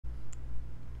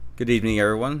Good evening,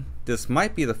 everyone. This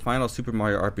might be the final Super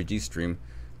Mario RPG stream.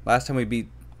 Last time we beat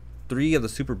 3 of the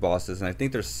super bosses, and I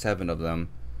think there's 7 of them.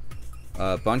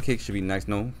 Bun Cake should be next.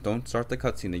 No, don't start the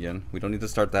cutscene again. We don't need to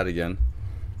start that again.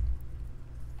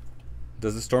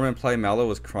 Does the storm imply Mallow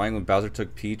was crying when Bowser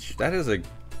took Peach? That is a...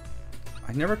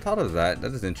 I never thought of that.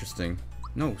 That is interesting.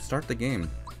 No, start the game.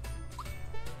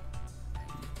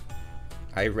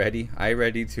 I ready? I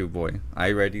ready too, boy.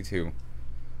 I ready too.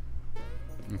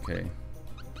 Okay.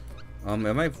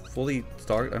 Am I fully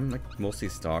stocked? I'm like mostly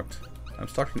stocked. I'm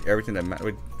stocked in everything that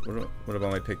Wait, what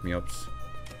about my pick-me-ups?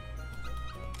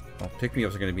 Oh,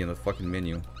 pick-me-ups are gonna be in the fucking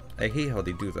menu. I hate how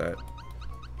they do that.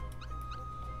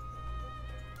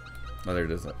 Oh, there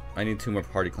it is. I need 2 more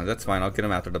party cleanse. That's fine. I'll get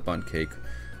them after the bun cake.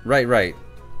 Right.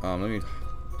 Let me...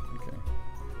 Okay.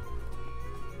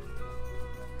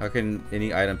 How can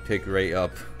any item pick Ray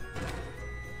up?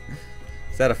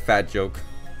 Is that a fat joke?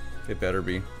 It better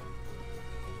be.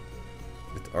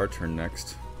 It's our turn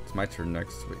next. It's my turn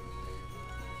next. Wait.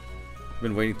 I've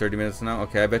been waiting 30 minutes now.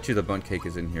 Okay, I bet you the bun cake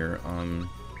is in here. And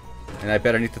I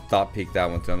bet I need to thought peek that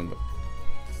one too.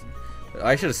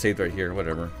 I should have saved right here.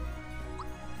 Whatever.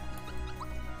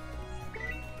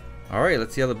 Alright,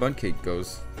 let's see how the bun cake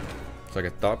goes. So I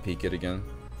can thought peek it again.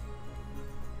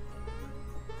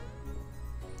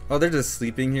 Oh, they're just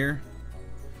sleeping here.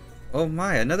 Oh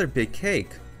my, another big cake.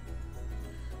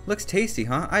 Looks tasty,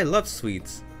 huh? I love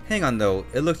sweets. Hang on though,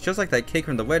 it looks just like that cake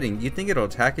from the wedding. You think it'll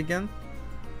attack again?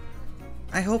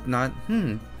 I hope not.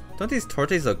 Don't these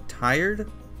tortes look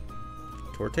tired?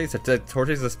 Tortes?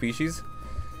 Tortes a species?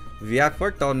 We have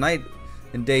worked all night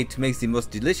and day to make the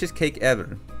most delicious cake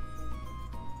ever.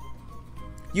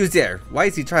 You there! Why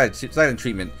is he trying silent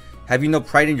treatment? Have you no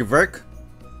pride in your work?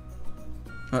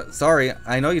 Sorry,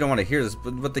 I know you don't want to hear this,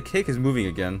 but the cake is moving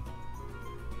again.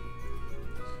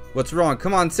 What's wrong?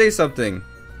 Come on, say something!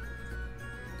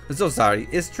 I'm so sorry.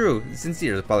 It's true.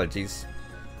 Sincere apologies.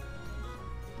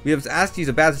 We have asked you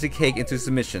to batter the cake into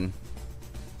submission.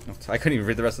 Oh, I couldn't even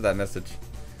read the rest of that message.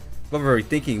 What were we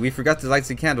thinking? We forgot to light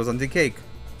some candles on the cake.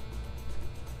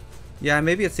 Yeah,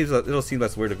 maybe it'll seem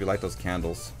less weird if we light those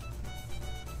candles.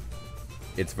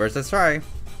 It's first, let's try.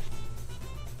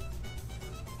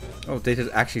 Oh, they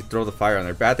just actually throw the fire on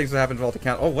there. Bad things will happen to all the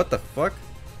candles. Oh, what the fuck?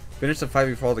 Finish the fight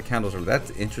before all the candles are.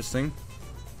 That's interesting.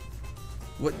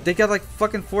 What? They got like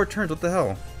fucking 4 turns. What the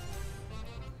hell?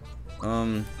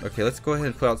 Okay, let's go ahead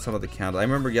and put out some of the candles. I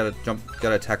remember you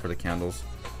gotta attack for the candles.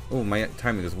 Oh, my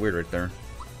timing is weird right there.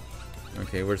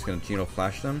 Okay, we're just gonna Geno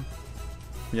flash them.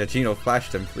 Yeah, Geno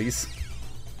flash them, please.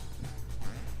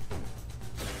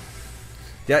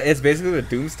 Yeah, it's basically the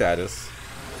Doom status.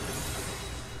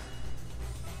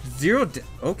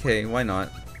 Okay, why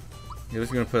not? He was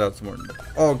gonna put out some more.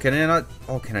 Oh, can I not?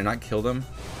 Oh, can I not kill them?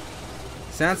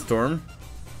 Sandstorm.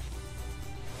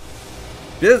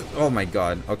 This. Oh my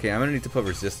god. Okay, I'm gonna need to put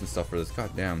resistance stuff for this. God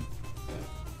damn.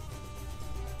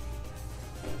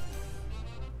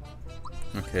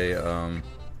 Okay.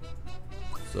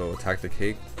 So attack the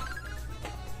cake.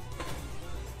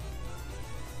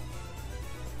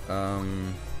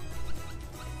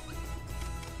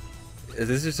 This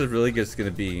is just really just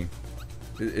gonna be.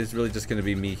 It's really just gonna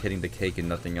be me hitting the cake and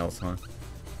nothing else, huh?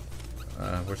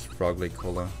 Where's Frog Lake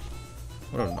Cola?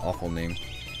 What an awful name.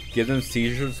 Give them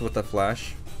seizures with a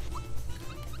flash.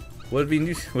 Would be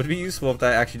useful if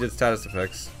that actually did status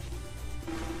effects.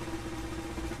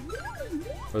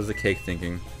 What was the cake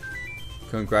thinking?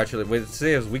 Congratulate. Wait, did it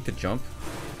say it was weak to jump?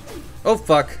 Oh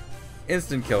fuck!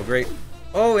 Instant kill. Great.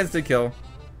 Oh, instant kill.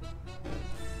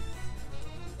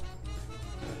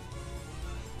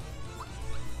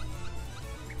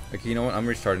 Okay, you know what? I'm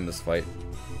restarting this fight.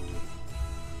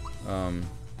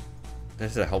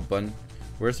 There's a help button.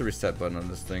 Where's the reset button on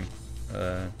this thing?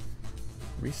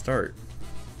 Restart.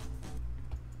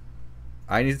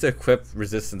 I need to equip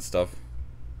resistance stuff.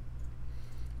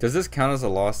 Does this count as a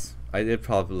loss? It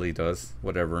probably does.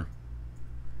 Whatever.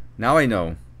 Now I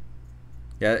know.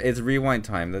 Yeah, it's rewind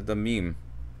time. The meme.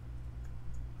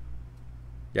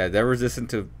 Yeah, they're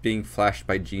resistant to being flashed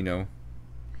by Geno.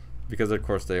 Because of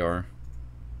course they are.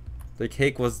 The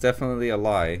cake was definitely a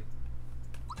lie.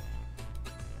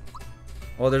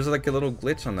 Oh, there's like a little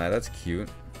glitch on that. That's cute.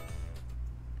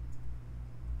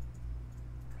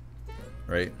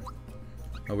 Right.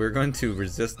 Oh, we're going to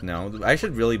resist now. I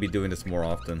should really be doing this more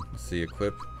often. Let's see,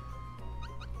 equip.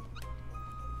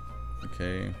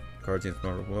 Okay. Guardian's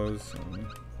Mortal Blows.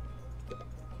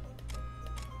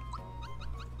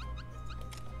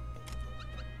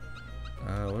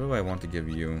 What do I want to give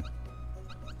you?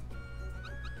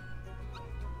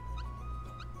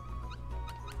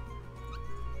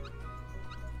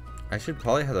 I should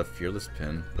probably have a fearless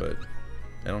pin, but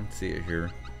I don't see it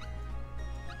here.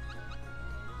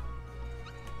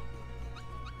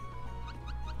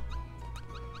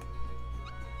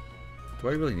 Do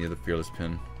I really need the fearless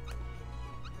pin?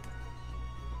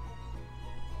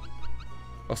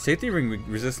 Oh, safety ring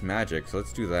resists magic, so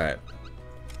let's do that.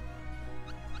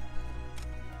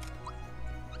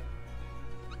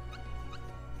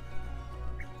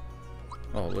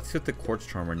 Oh, let's hit the quartz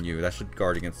charm on you. That should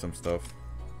guard against some stuff.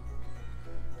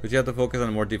 But you have to focus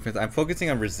on more defense. I'm focusing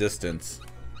on resistance.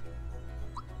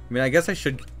 I mean, I guess I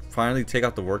should finally take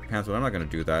out the work pants, but I'm not gonna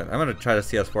do that. I'm gonna try to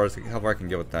see how far I can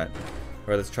get with that.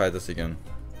 Alright, let's try this again.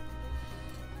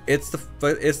 It's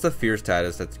the fear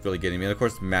status that's really getting me, and of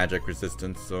course magic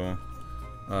resistance. So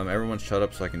everyone shut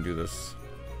up so I can do this.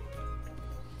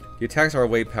 The attacks are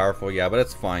way powerful, yeah, but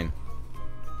it's fine.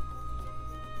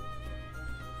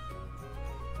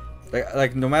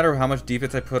 Like no matter how much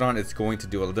defense I put on, it's going to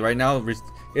do it. Right now,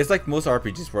 it's like most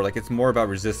RPGs where like it's more about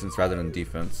resistance rather than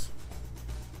defense.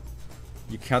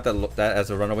 You count that as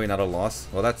a runaway, not a loss.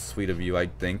 Well, that's sweet of you, I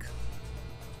think.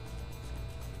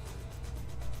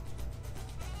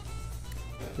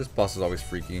 This boss is always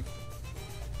freaky.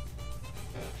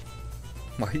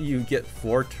 Why do you get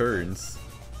 4 turns?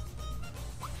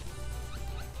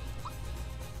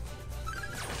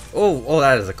 Oh,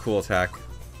 that is a cool attack.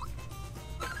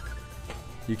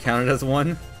 You count it as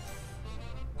 1?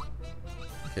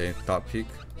 Okay, top peak.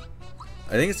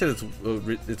 I think it said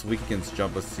it's weak against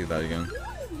jump. Let's see that again.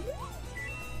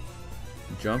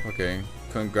 Jump, okay.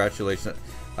 Congratulations.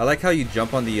 I like how you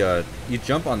jump on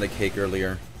the cake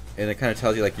earlier, and it kind of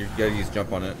tells you like you gotta use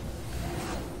jump on it.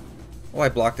 Oh, I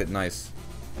blocked it. Nice.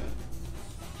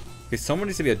 Okay, someone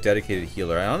needs to be a dedicated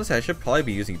healer. Honestly, I should probably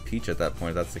be using Peach at that point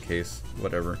if that's the case.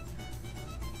 Whatever.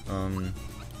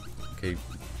 Okay,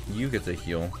 you get to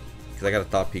heal because I gotta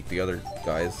top peek the other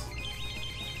guys.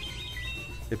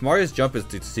 If Mario's jump is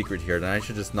the secret here, then I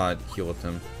should just not heal with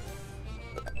him.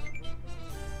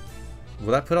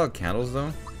 Will that put out candles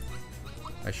though?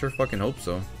 I sure fucking hope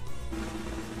so.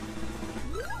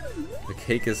 The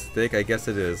cake is thick, I guess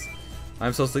it is.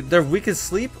 I'm so sleep. They're weak as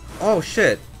sleep? Oh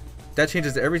shit. That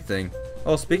changes everything.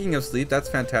 Oh, speaking of sleep, that's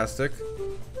fantastic.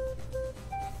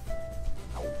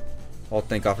 Oh,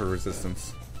 thank God for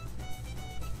resistance.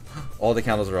 All the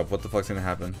candles are up. What the fuck's gonna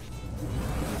happen?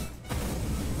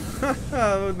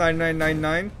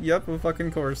 9999. Yep, of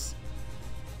fucking course.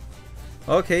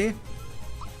 Okay.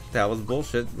 That was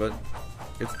bullshit, but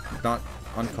it's not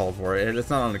uncalled for. It's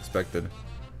not unexpected.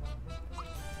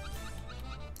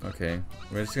 Okay,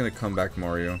 we're just gonna come back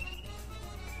Mario.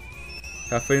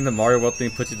 Have faith in the Mario World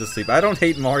thing puts you to sleep. I don't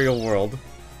hate Mario World.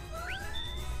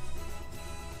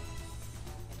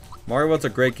 Mario World's a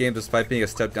great game despite being a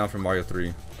step down from Mario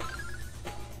 3.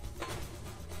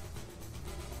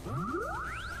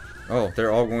 Oh,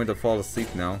 they're all going to fall asleep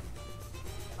now.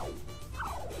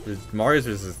 Mario's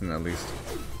resistant at least.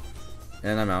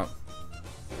 And I'm out.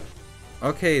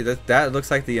 Okay, that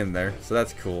looks like the end there, so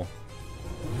that's cool.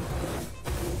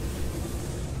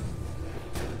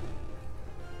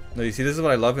 No, you see, this is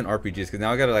what I love in RPGs, because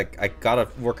now I gotta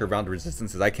work around the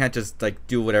resistances. I can't just like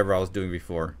do whatever I was doing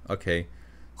before. Okay,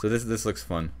 so this looks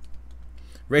fun.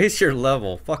 Raise your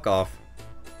level. Fuck off.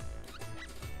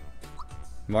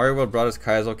 Mario World brought us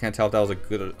Kaizo. Can't tell if that was a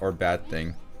good or bad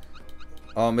thing.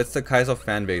 It's the Kaizo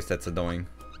fan base that's annoying,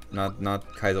 not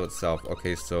Kaizo itself.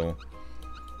 Okay, so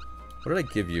what did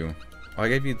I give you? Oh, I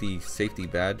gave you the safety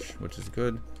badge, which is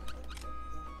good.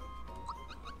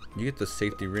 You get the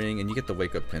safety ring and you get the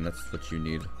wake up pin. That's what you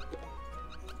need.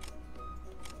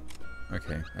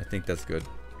 Okay, I think that's good.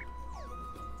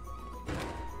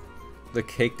 The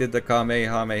cake did the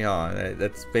Kamehameha.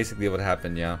 That's basically what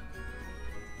happened, yeah.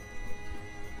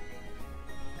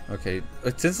 Okay,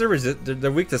 since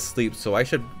they're weak to sleep, so I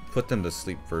should put them to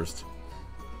sleep first.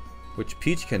 Which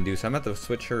Peach can do, so I'm gonna have to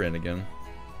switch her in again.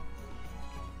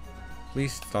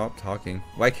 Please stop talking.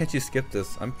 Why can't you skip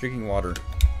this? I'm drinking water.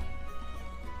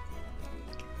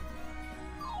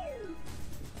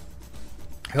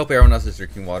 I hope everyone else is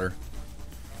drinking water.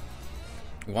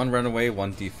 1 runaway,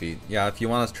 1 defeat. Yeah, if you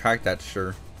want to track that,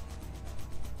 sure.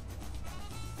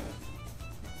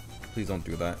 Please don't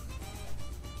do that.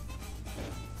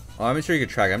 Oh, I'm sure you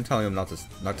can track. I'm telling him not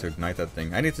to ignite that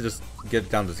thing. I need to just get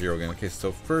down to 0 again. Okay,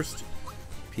 so first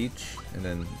Peach, and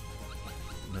then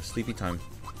sleepy time.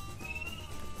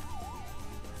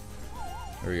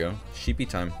 There we go. Sheepy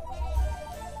time.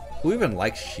 Who even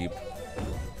likes sheep?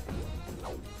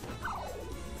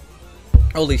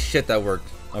 Holy shit, that worked.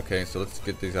 Okay, so let's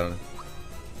get these out.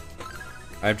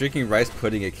 I'm drinking rice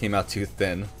pudding. It came out too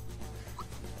thin.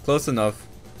 Close enough.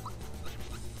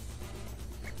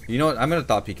 You know what? I'm gonna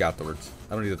thought peek afterwards.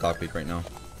 I don't need a thought peek right now.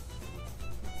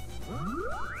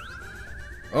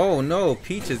 Oh no,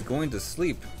 Peach is going to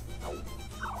sleep.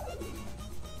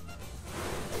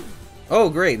 Oh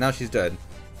great, now she's dead.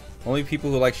 Only people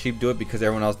who like sheep do it because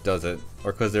everyone else does it,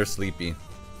 or because they're sleepy.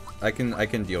 I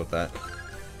can deal with that.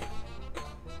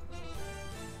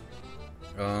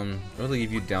 I'll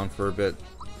leave you down for a bit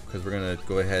because we're gonna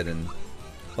go ahead and.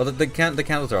 Well, the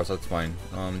candles are off, so that's fine.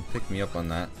 Pick me up on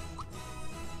that.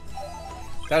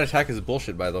 That attack is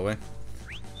bullshit, by the way.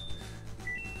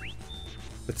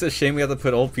 It's a shame we have to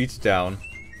put old Peach down.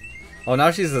 Oh,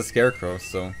 now she's a scarecrow,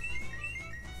 so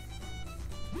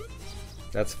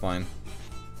that's fine.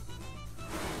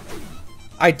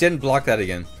 I didn't block that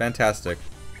again. Fantastic.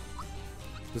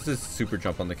 This is super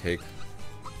jump on the cake.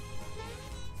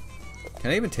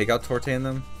 Can I even take out Torte in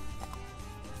them?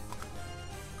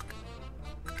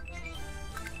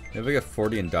 Maybe I get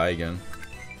 40 and die again.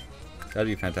 That'd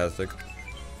be fantastic.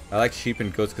 I like sheep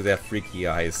and goats because they have freaky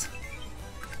eyes.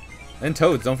 And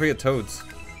toads, don't forget toads.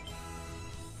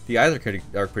 The eyes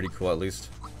are pretty cool at least.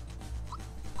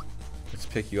 Let's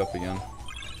pick you up again.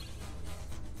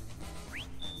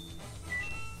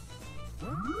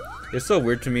 It's so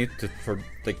weird to me for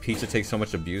like Peach to take so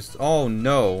much abuse. Oh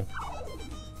no.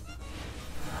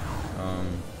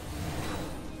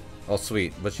 Oh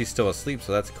sweet, but she's still asleep,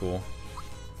 so that's cool.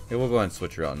 Yeah, we'll go ahead and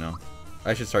switch her out now.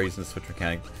 I should start using the switch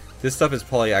mechanic. This stuff is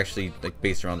probably actually like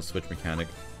based around the switch mechanic.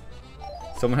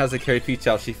 Someone has to carry Peach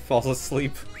out, she falls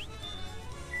asleep.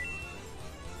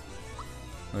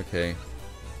 Okay.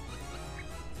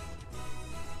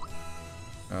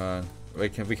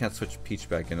 Wait, we can't switch Peach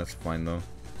back in, that's fine though.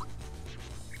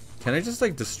 Can I just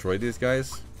like destroy these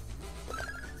guys?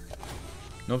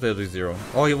 Nope, they'll do 0.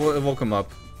 Oh, it woke him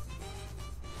up.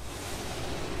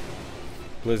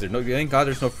 Blizzard. No, thank God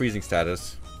there's no freezing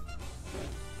status.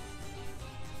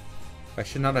 I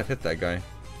should not have hit that guy.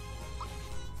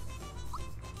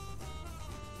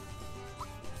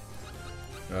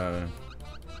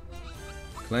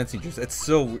 Cleansing juice. It's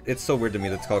so weird to me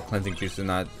that it's called cleansing juice and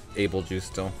not able juice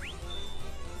still.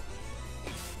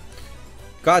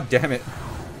 God damn it.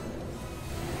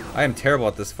 I am terrible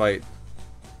at this fight.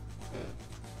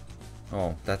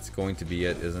 Oh, that's going to be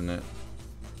it, isn't it?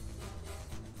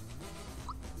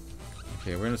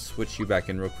 Okay, we're gonna switch you back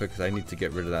in real quick because I need to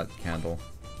get rid of that candle.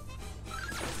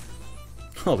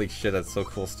 Holy shit, that's so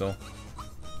cool still.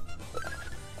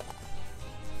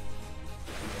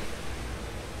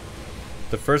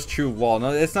 The first true wall.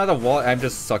 No, it's not a wall. I'm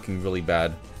just sucking really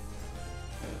bad.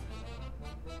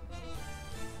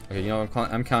 Okay, you know,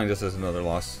 I'm counting this as another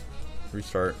loss.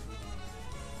 Restart.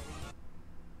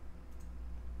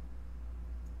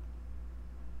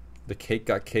 The cake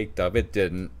got caked up. It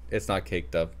didn't. It's not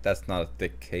caked up. That's not a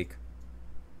thick cake.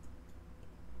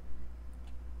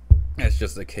 It's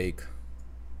just a cake.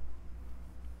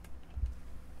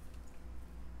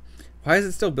 Why is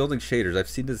it still building shaders? I've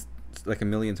seen this like a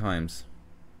million times.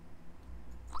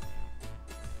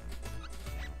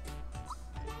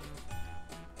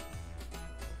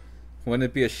 Wouldn't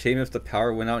it be a shame if the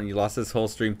power went out and you lost this whole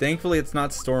stream? Thankfully it's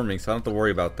not storming, so I don't have to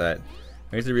worry about that.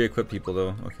 I need to re-equip people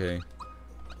though. Okay.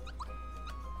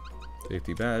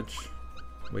 Safety badge.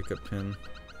 Wake up pin.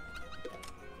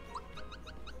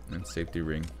 And safety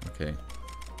ring. Okay.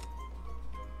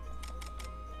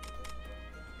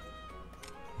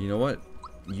 You know what?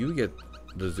 You get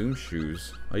the zoom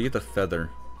shoes. Oh, you get the feather.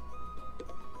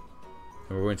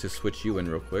 And we're going to switch you in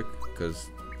real quick because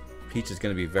Peach is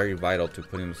going to be very vital to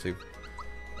putting him to sleep.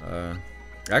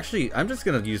 Actually, I'm just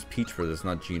going to use Peach for this,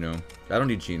 not Gino. I don't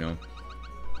need Gino.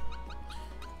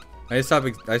 I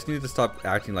just need to stop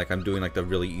acting like I'm doing like the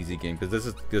really easy game because this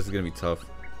is going to be tough.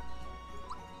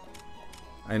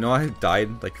 I know I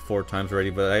died like 4 times already,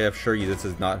 but I assure you this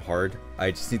is not hard.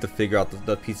 I just need to figure out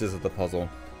the pieces of the puzzle.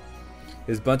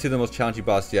 Is Bunty the most challenging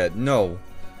boss yet? No.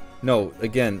 No,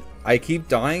 again, I keep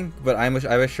dying, but I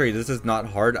assure you this is not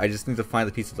hard. I just need to find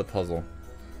the piece of the puzzle.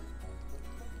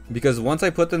 Because once I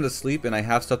put them to sleep and I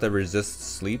have stuff that resists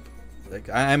sleep, like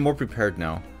I'm more prepared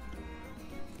now.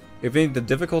 If anything, the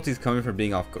difficulty is coming from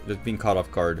being caught off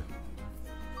guard.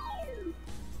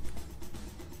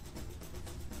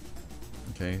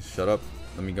 Okay, shut up.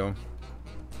 Let me go.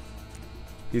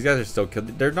 These guys are still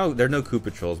killed. They're no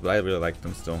Koopa trolls, but I really like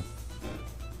them still.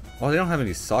 Oh, they don't have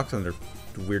any socks on their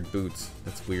weird boots.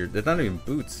 That's weird. They're not even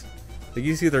boots. Like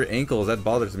you see their ankles. That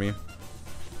bothers me.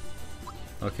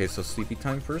 Okay, so sleepy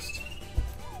time first.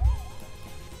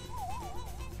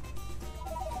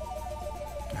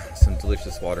 Some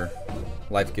delicious water.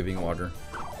 Life-giving water.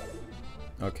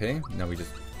 Okay, now we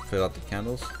just fill out the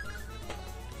candles.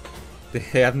 They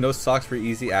have no socks for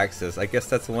easy access. I guess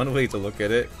that's one way to look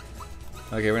at it.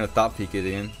 Okay, we're gonna thought peek it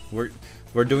in.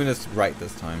 We're doing this right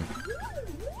this time.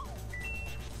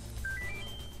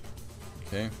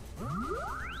 Okay.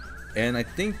 And I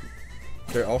think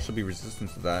there all should be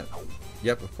resistance to that.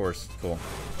 Yep, of course. Cool.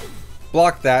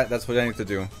 Block that. That's what I need to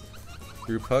do.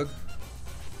 Group hug.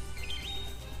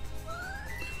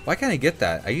 Why can't I get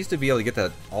that? I used to be able to get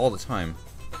that all the time.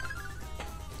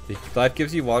 If life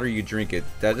gives you water, you drink it.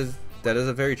 That is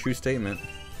a very true statement.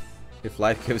 If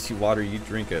life gives you water, you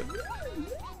drink it.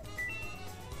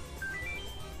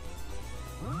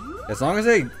 As long as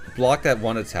I block that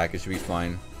one attack, it should be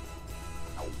fine.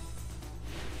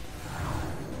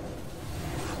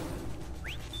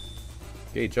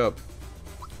 Gauge up.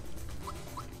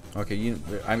 Okay,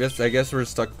 I guess we're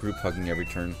stuck group hugging every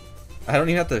turn. I don't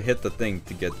even have to hit the thing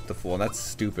to get the full, and that's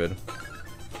stupid.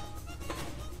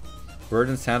 Bird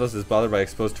in sandals is bothered by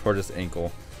exposed tortoise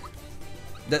ankle.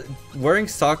 Wearing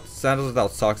sandals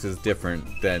without socks is different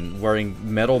than wearing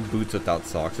metal boots without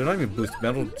socks. They're not even boots,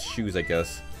 metal shoes, I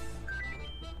guess.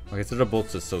 Okay, so they're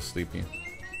both just so sleepy.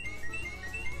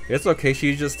 It's okay,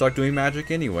 she's just stuck doing magic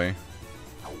anyway.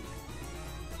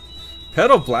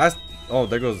 Petal Blast! Oh,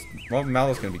 there goes... Well,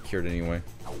 Mallow's gonna be cured anyway.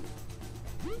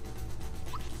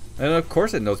 And of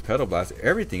course it knows Petal Blast.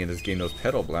 Everything in this game knows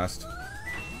Petal Blast.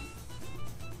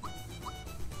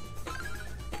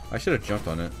 I should have jumped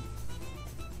on it.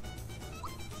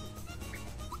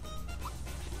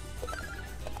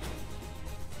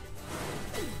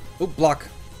 Oh, block!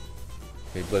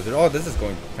 Okay, Blizzard. Oh, this is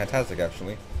going fantastic,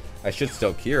 actually. I should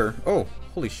still cure. Oh,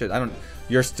 holy shit, I don't...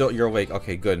 You're awake.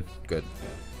 Okay, good, good.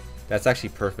 That's actually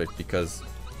perfect because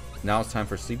now it's time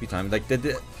for sleepy time. Like,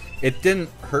 it didn't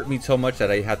hurt me so much that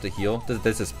I had to heal.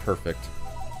 This is perfect.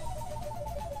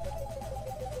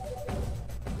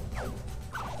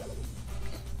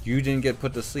 You didn't get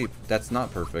put to sleep. That's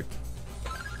not perfect.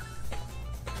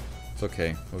 It's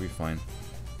okay. We'll be fine.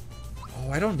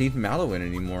 Oh, I don't need Mallow in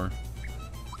anymore.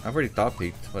 I've already thought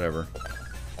peeked. Whatever.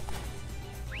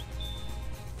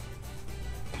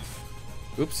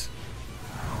 Oops.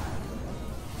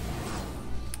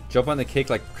 Jump on the cake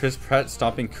like Chris Pratt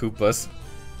stomping Koopas.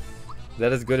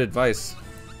 That is good advice.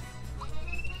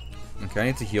 Okay, I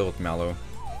need to heal with Mallow.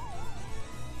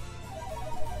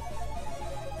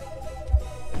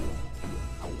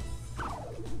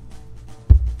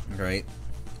 Alright.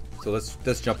 So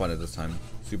let's jump on it this time.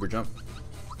 Super jump.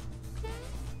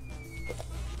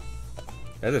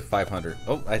 I did 500.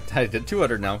 Oh, I did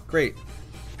 200 now. Great.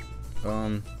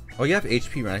 Oh, you have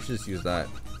HP, man. I should just use that.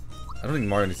 I don't think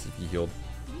Mario needs to be healed.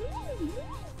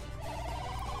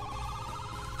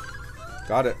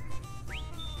 Got it.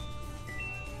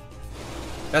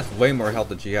 That's way more health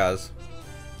than she has.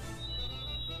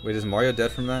 Wait, is Mario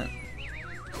dead from that?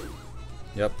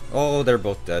 Yep. Oh, they're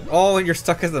both dead. Oh, and you're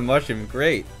stuck as a mushroom.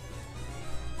 Great.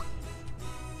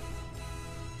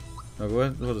 No, go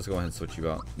ahead. We'll just go ahead and switch you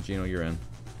out. Gino, you're in.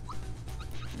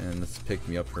 And let's pick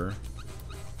me up her.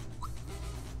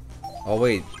 Oh,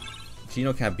 wait.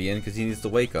 Gino can't be in because he needs to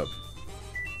wake up.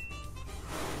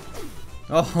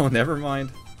 Oh, never mind.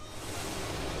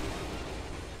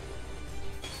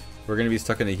 We're gonna be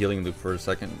stuck in a healing loop for a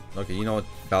second. Okay, you know what,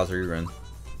 Bowser, you're in.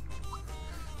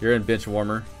 You're in bench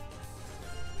warmer.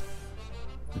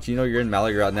 Gino, you're in. Mallow,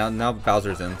 you're out. Now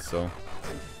Bowser's in, so.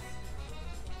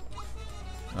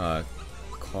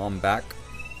 Calm back.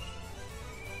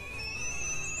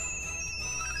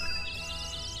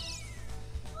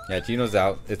 Yeah, Gino's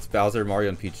out. It's Bowser, Mario,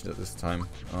 and Peach this time.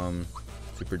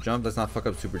 Super jump. Let's not fuck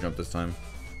up super jump this time.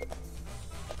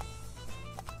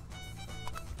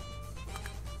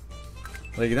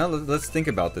 Like, you know, let's think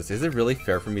about this. Is it really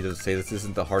fair for me to say this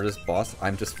isn't the hardest boss?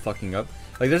 I'm just fucking up.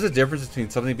 Like, there's a difference between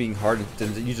something being hard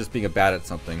and you just being bad at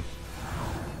something.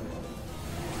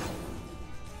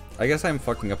 I guess I'm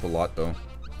fucking up a lot, though.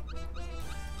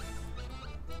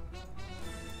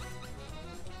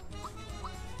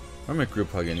 I'm gonna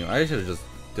group hug anyway. I should have just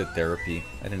did therapy.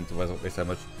 I didn't waste that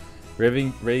much.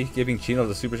 Ray giving Chino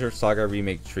the Super Surf Saga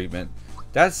remake treatment.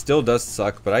 That still does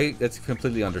suck, but it's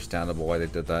completely understandable why they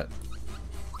did that.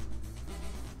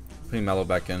 Putting Mallow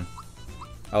back in.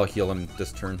 I'll heal him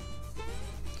this turn.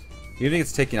 Even if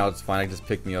it's taken out, it's fine. I can just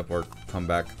pick me up or come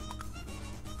back.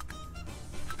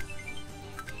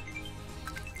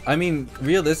 I mean,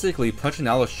 realistically, Punch and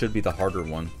Aloe should be the harder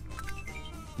one.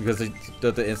 Because the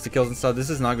insta kills and stuff, this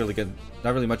is not really good.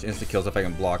 Not really much insta kills if I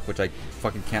can block, which I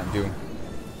fucking can't do.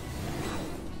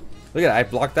 Look at that, I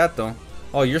blocked that though.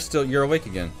 Oh, you're awake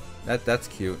again. That's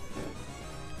cute.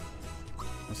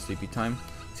 Sleepy time.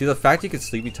 See, the fact you can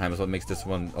sleepy time is what makes this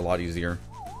one a lot easier.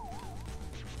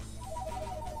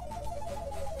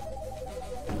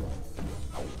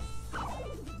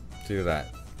 Do that.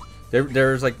 There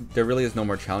really is no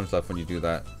more challenge left when you do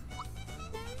that.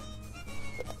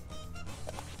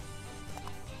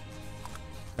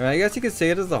 I mean, I guess you could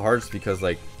say it is the hardest because,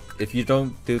 like, if you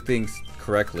don't do things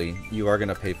correctly, you are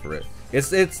gonna pay for it. It's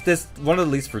this one of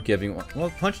the least forgiving.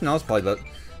 Well, punching out is probably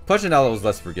punching out was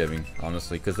less forgiving,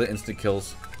 honestly, because the instant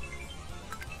kills.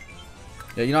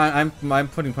 Yeah, you know, I'm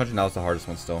putting punching out as the hardest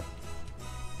one still.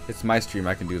 It's my stream,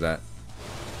 I can do that.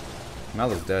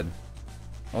 Mallow's dead.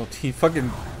 Oh, he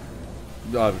fucking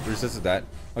resisted that.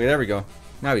 Okay, there we go.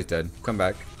 Now he's dead. Come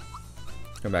back.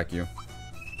 Come back, you.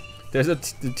 There's a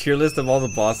tier list of all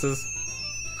the bosses.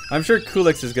 I'm sure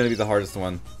Kulix is gonna be the hardest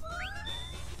one.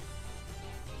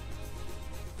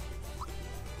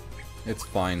 It's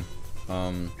fine. You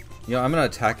know, I'm gonna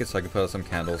attack it so I can put out some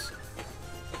candles.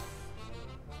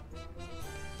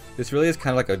 This really is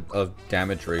kind of like a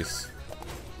damage race.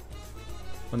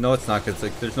 Well, no, it's not, because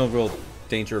like, there's no real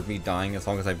danger of me dying as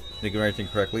long as I'm doing everything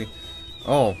correctly.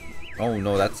 Oh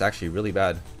no, that's actually really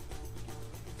bad.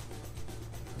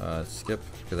 Skip,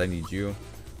 because I need you.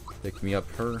 Pick me up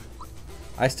her.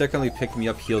 I still can only pick me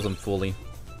up, heals him fully.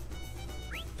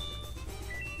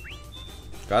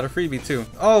 Got a freebie too.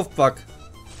 Oh fuck.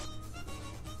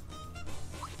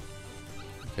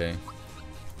 Okay.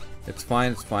 It's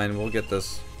fine, we'll get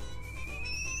this.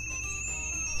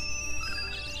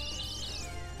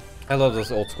 I love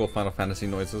those old school Final Fantasy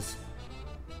noises.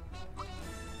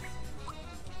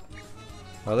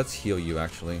 Let's heal you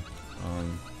actually.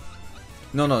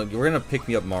 No, we're gonna pick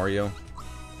me up Mario.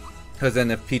 Because then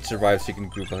if Peach survives, she can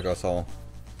group like us all.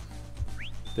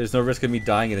 There's no risk of me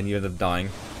dying and then you end up dying.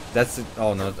 That's it.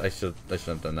 Oh no, I should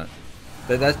have done that.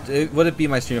 Would it be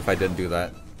my stream if I didn't do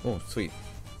that? Oh, sweet.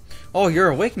 Oh, you're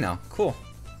awake now. Cool.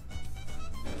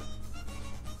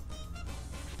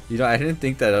 You know, I didn't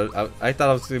think that. I thought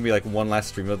it was gonna be like one last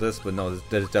stream of this, but no,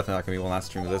 there's definitely not gonna be one last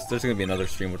stream of this. There's gonna be another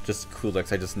stream with just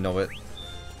Kulix. I just know it.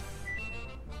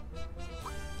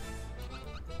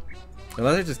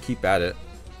 Unless I just keep at it.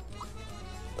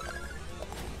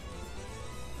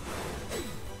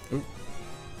 Ooh.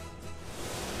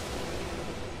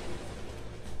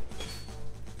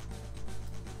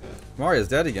 Mario's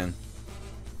dead again.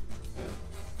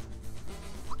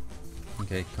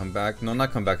 Okay, come back. No,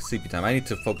 not come back. Sleepy time. I need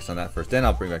to focus on that first. Then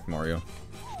I'll bring back Mario.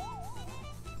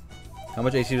 How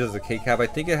much HP does the cake have? I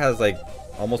think it has like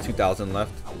almost 2,000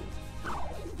 left.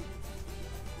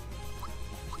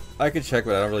 I could check,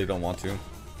 but I really don't want to.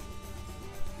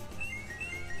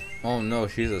 Oh no,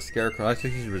 she's a scarecrow. I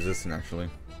think she's resistant actually.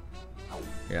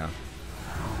 Yeah.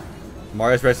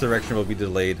 Mario's resurrection will be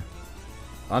delayed.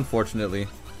 Unfortunately.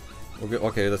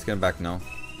 Okay, let's get him back now.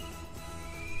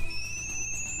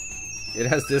 It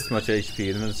has this much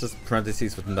HP, and then it's just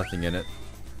parentheses with nothing in it.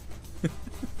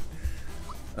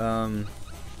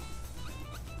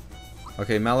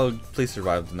 Okay, Mallow, please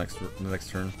survive the next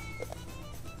turn.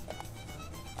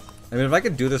 I mean, if I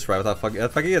could do this right without fucking,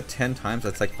 if I could get 10 times,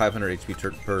 that's like 500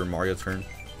 HP per Mario turn.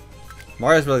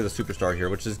 Mario's really the superstar here,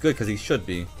 which is good because he should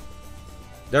be.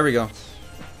 There we go.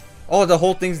 Oh, the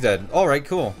whole thing's dead. All right,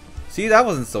 cool. See, that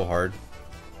wasn't so hard.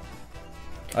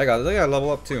 I got level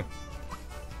up too.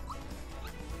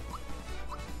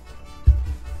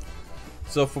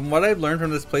 So from what I've learned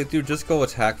from this playthrough, just go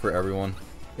attack for everyone.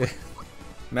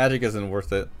 Magic isn't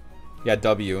worth it. Yeah,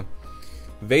 W.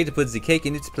 Vade puts the cake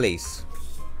in its place.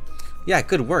 Yeah,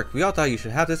 good work. We all thought you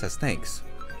should have this as thanks.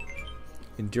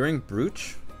 Enduring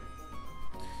brooch?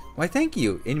 Why, thank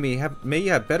you. And may you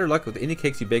have better luck with any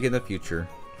cakes you bake in the future.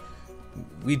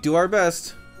 We do our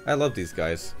best. I love these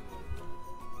guys.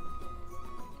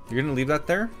 You're gonna leave that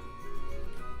there?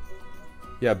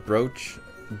 Yeah, brooch.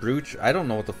 I don't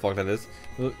know what the fuck that is.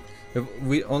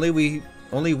 If only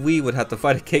we would have to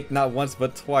fight a cake not once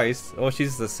but twice. Oh,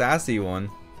 she's the sassy one.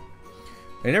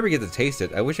 I never get to taste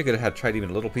it. I wish I could have tried even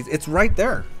a little piece. It's right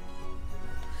there.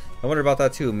 I wonder about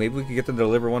that too. Maybe we could get them to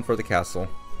deliver one for the castle,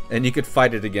 and you could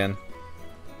fight it again.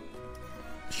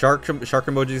 Shark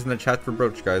emojis in the chat for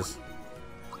brooch, guys.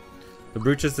 The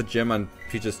brooch is the gem on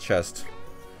Peach's chest.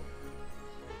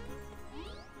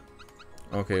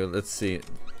 Okay, let's see.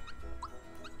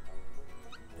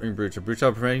 Ring brooch. A brooch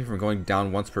will prevent you from going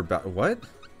down once per battle. What?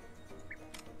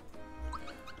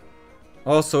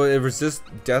 Oh, so it resists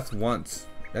death once.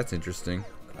 That's interesting.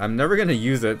 I'm never gonna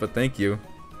use it, but thank you.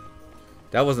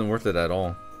 That wasn't worth it at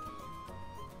all.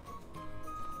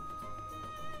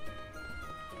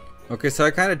 Okay, so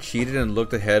I kind of cheated and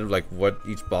looked ahead like what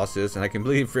each boss is, and I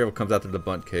completely forget what comes after the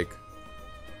bunt cake.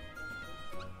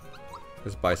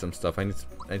 Let's buy some stuff. I need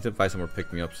to buy some more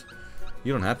pick-me-ups.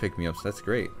 You don't have pick-me-ups. That's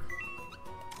great.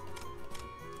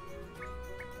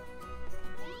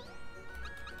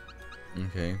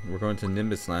 Okay, we're going to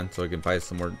Nimbus Land so I can buy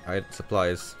some more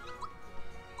supplies.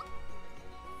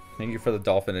 Thank you for the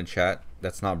dolphin in chat.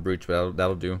 That's not brooch, but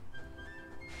that'll do.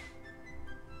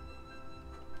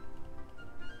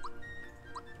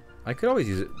 I could always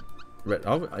use it.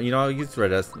 I'll use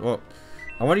red essence. Well,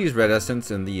 I want to use red essence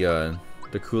in the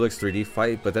Kulix 3D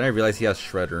fight, but then I realized he has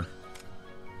Shredder.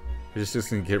 We're just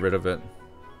gonna get rid of it.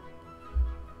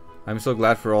 I'm so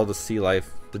glad for all the sea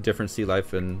life, the different sea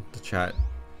life in the chat.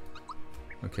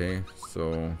 Okay,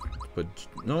 so but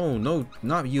no,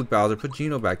 not you, Bowser. Put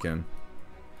Geno back in.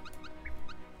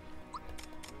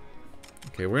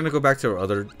 Okay, we're gonna go back to our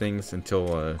other things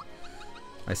until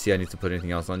I see I need to put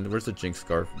anything else on. Where's the Jinx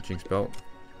scarf, Jinx belt?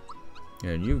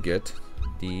 And you get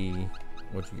the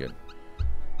what'd you get?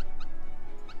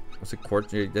 What's it?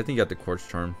 Quartz? I think you got the quartz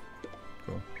charm.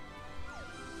 Cool.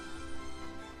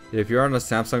 If you're on a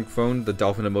Samsung phone, the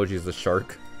dolphin emoji is the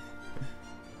shark.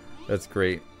 That's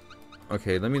great.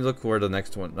 Okay, let me look where the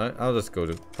next one. I'll just go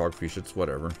to Frogfish. It's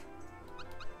whatever.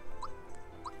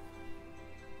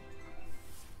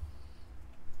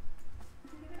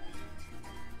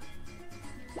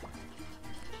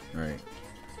 Alright.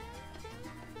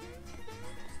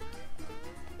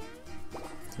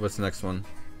 What's the next one?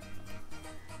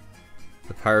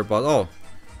 The pirate boss. Oh!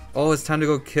 Oh, it's time to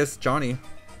go kiss Johnny.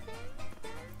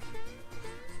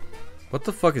 What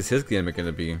the fuck is his gimmick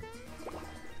gonna be?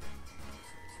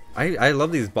 I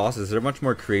love these bosses. They're much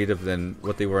more creative than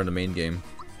what they were in the main game.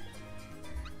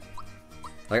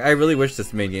 Like, I really wish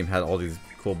this main game had all these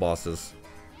cool bosses.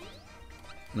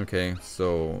 Okay,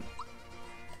 so...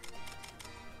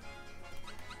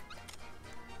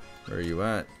 where are you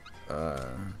at?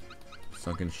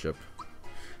 Sunken ship.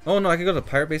 Oh no, I can go to the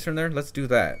pirate base from there? Let's do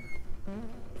that.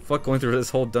 Fuck going through this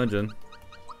whole dungeon.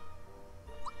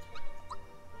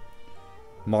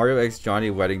 Mario X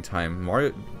Johnny wedding time.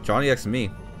 Johnny X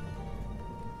me.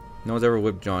 No one's ever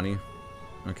whipped Johnny.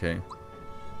 Okay.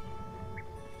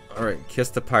 Alright, kiss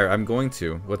the pirate. I'm going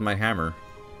to, with my hammer.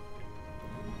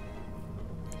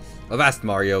 Avast,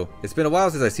 Mario. It's been a while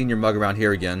since I've seen your mug around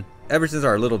here again. Ever since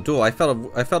our little duel, I felt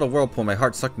a whirlpool, my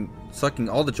heart sucking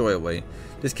all the joy away.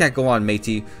 This can't go on,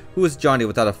 matey. Who is Johnny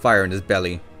without a fire in his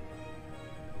belly?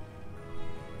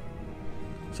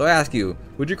 So I ask you,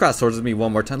 would you cross swords with me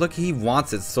one more time? Look, he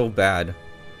wants it so bad.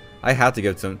 I have to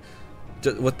give it to him.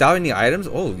 Without any items?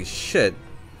 Holy shit.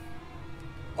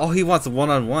 Oh, he wants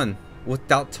one-on-one.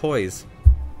 Without toys.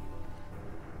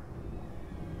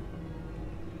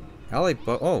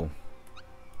 Oh.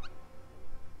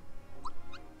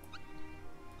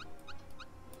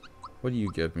 What do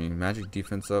you give me? Magic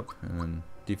defense up and then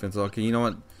defense up. Okay, you know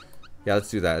what? Yeah, let's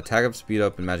do that. Attack up, speed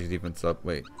up, and magic defense up.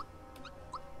 Wait.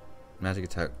 Magic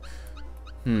attack.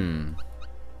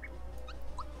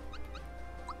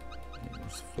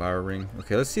 Flower ring.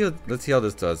 Okay, let's see how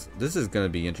this does. This is gonna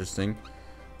be interesting.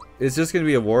 It's just gonna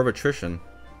be a war of attrition.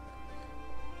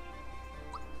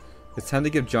 It's time to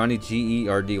give Johnny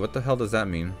GERD. What the hell does that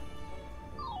mean?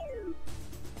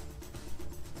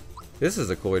 This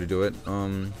is a cool way to do it.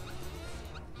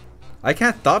 I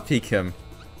can't thought peek him.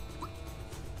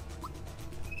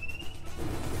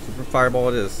 Super fireball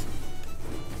it is.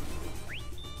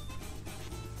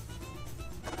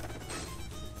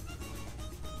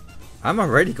 I'm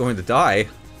already going to die.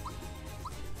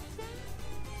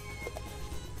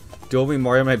 Duel me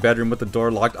Mario in my bedroom with the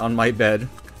door locked on my bed.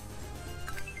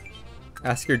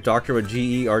 Ask your doctor what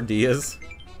GERD is.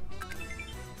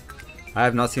 I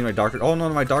have not seen my doctor. Oh no,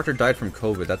 my doctor died from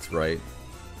COVID, that's right.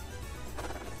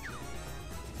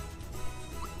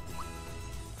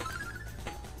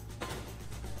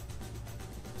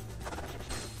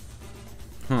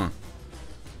 Huh.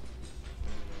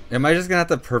 Am I just gonna have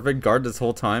to perfect guard this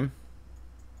whole time?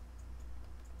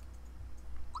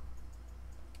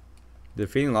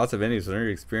 Defeating lots of enemies, learn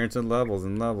your experience and levels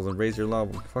and raise your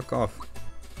level. Fuck off.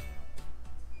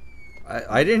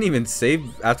 I didn't even save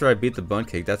after I beat the bun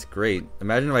cake. That's great.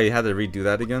 Imagine if I had to redo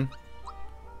that again.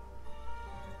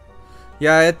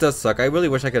 Yeah, it does suck. I really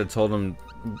wish I could have told him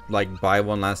like buy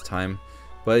one last time,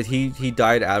 but he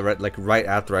died at like right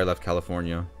after I left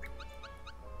California.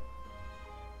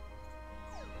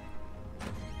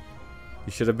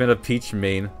 You should have been a Peach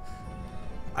main.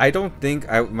 I don't think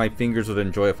my fingers would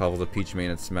enjoy if I was a Peach main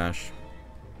at Smash.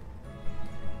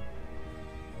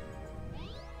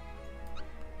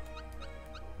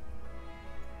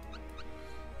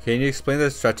 Can you explain the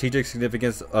strategic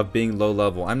significance of being low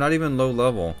level? I'm not even low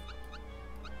level.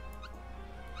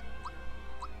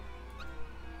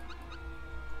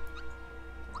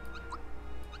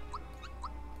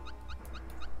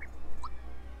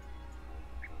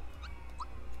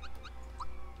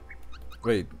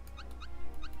 Wait.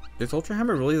 Is Ultra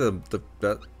Hammer really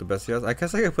the best he has? I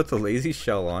guess I could put the Lazy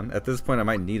Shell on. At this point, I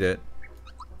might need it.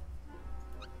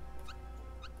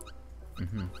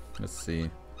 Let's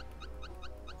see.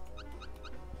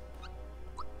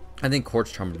 I think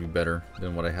Quartz Charm would be better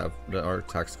than what I have. Our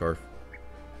attack scarf.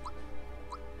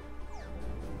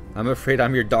 I'm afraid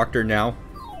I'm your doctor now.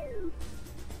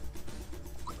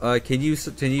 Can you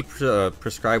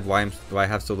prescribe why I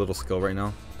have so little skill right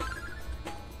now?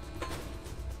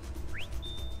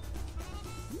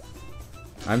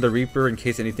 I'm the Reaper in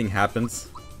case anything happens.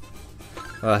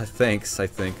 Thanks, I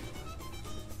think.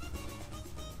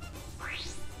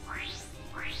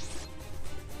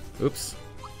 Oops.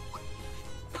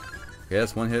 Okay,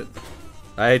 that's one hit.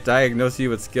 I diagnose you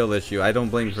with skill issue. I don't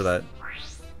blame you for that.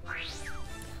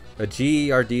 A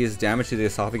GERD is damage to the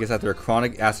esophagus after a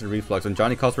chronic acid reflux. When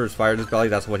Johnny calls for his fire in his belly,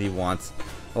 that's what he wants.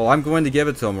 Oh, I'm going to give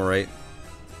it to him, alright.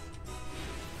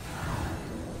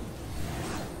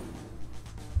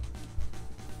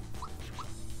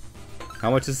 How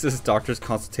much is this doctor's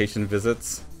consultation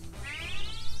visits?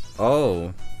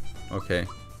 Oh. Okay.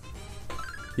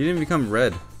 He didn't become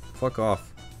red. Fuck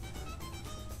off.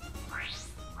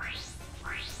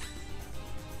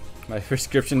 My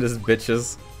prescription is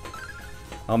bitches.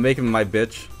 I'll make him my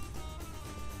bitch.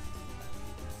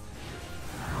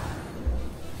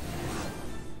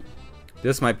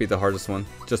 This might be the hardest one,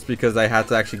 just because I had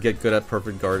to actually get good at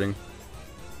perfect guarding.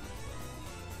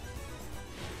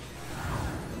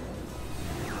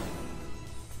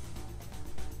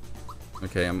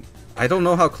 Okay, I don't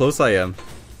know how close I am.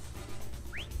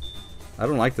 I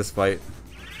don't like this fight.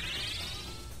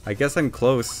 I guess I'm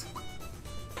close.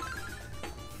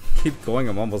 Keep going,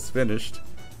 I'm almost finished.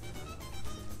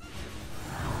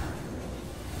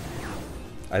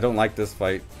 I don't like this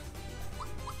fight.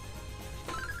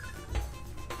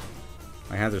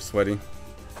 My hands are sweaty.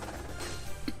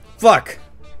 Fuck!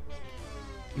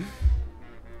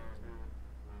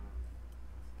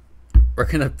 We're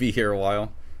gonna be here a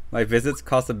while. My visits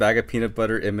cost a bag of peanut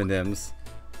butter M&Ms.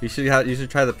 You should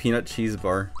try the peanut cheese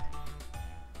bar.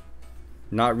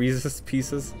 Not Reese's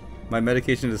Pieces. My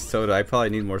medication is soda. I probably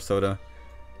need more soda.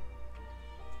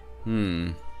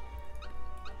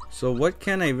 So what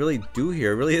can I really do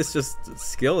here? Really, it's just a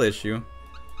skill issue.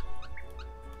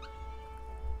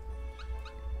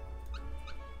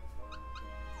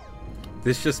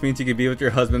 This just means you can be with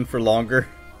your husband for longer.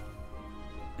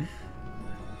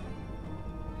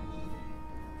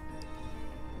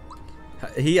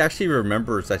 He actually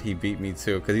remembers that he beat me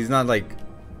too, because he's not like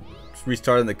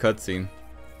restarting the cutscene.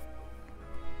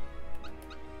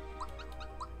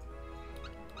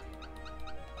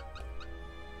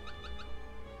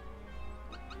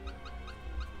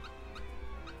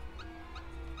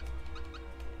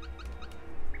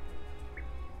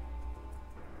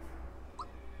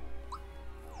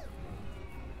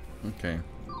 Okay.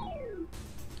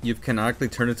 You've canonically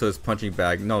turned into his punching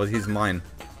bag. No, he's mine.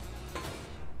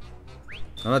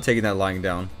 I'm not taking that lying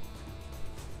down.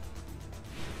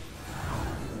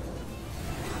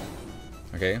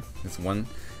 Okay, it's one.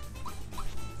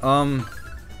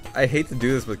 I hate to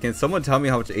do this, but can someone tell me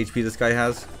how much HP this guy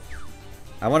has?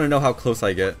 I want to know how close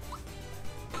I get.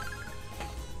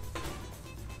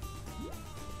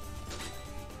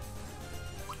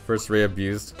 First ray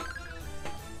abused.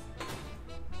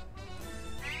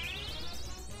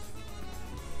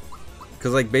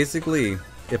 Cause like basically,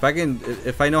 if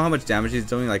I know how much damage he's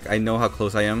doing, like I know how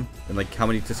close I am, and like how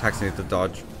many attacks I need to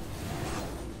dodge.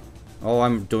 Oh,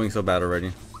 I'm doing so bad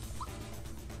already.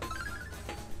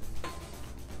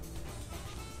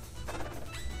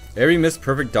 Every missed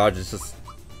perfect dodge is just...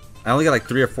 I only got like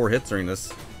 3 or 4 hits during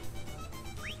this.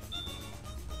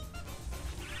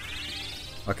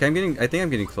 Okay, I think I'm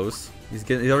getting close.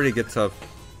 He already gets up.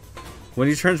 When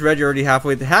he turns red, you're already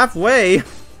halfway. Halfway?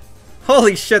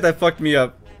 Holy shit, that fucked me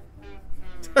up.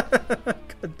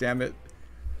 God damn it.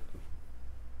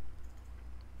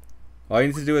 All you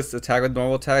need to do is attack with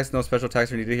normal attacks. No special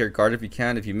attacks are needed here. Guard if you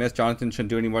can. If you miss, Jonathan shouldn't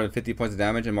do any more than 50 points of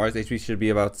damage, and Mars HP should be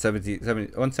about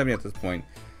 170 at this point.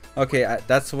 Okay,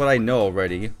 that's what I know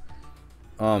already.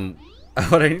 What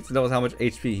I need to know is how much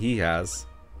HP he has.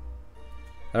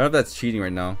 I don't know if that's cheating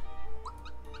right now.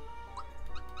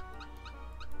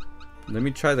 Let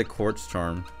me try the Quartz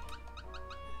Charm.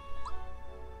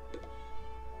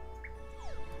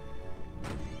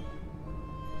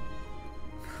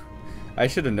 I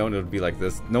should have known it would be like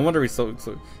this. No wonder he's so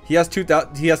he has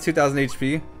 2000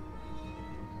 HP.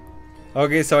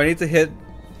 Okay, so I need to hit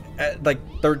at like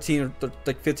 13 or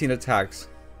like 15 attacks.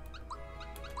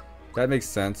 That makes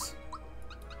sense.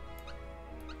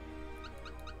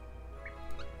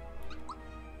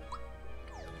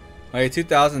 Okay,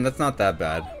 2000, that's not that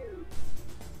bad.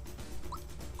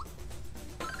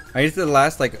 I need to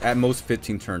last like at most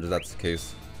 15 turns if that's the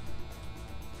case.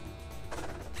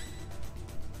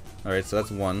 Alright, so that's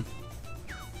one.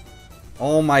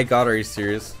 Oh my god, are you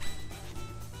serious?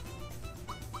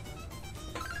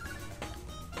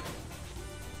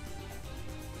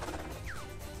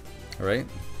 Alright.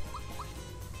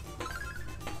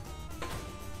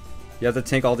 You have to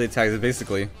tank all the attacks,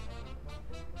 basically.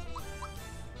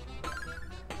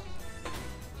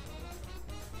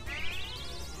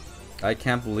 I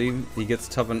can't believe he gets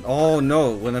tough and oh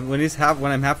no! When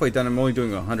I'm halfway done, I'm only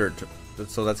doing 100,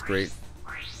 so that's great.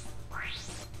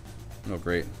 Oh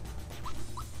great!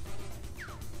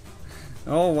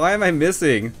 Oh, why am I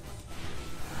missing?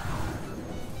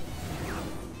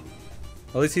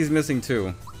 At least he's missing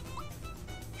too.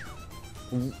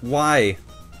 Why?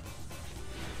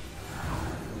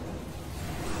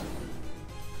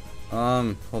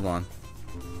 Hold on.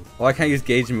 Oh, I can't use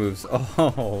gauge moves.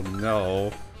 Oh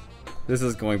no. This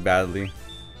is going badly.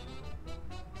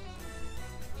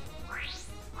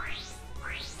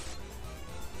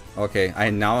 Okay,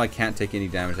 now I can't take any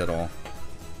damage at all.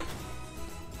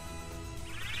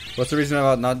 What's the reason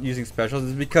about not using specials?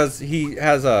 Is because he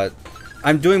has a...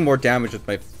 I'm doing more damage with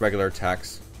my regular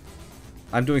attacks.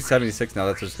 I'm doing 76 now,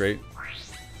 that's just great.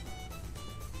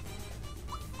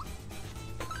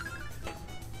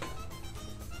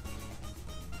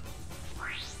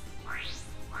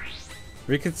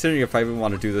 Reconsidering if I even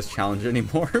want to do this challenge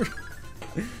anymore.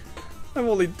 I'm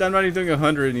not even doing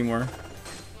 100 anymore.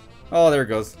 Oh, there it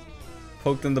goes.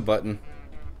 Poked in the button.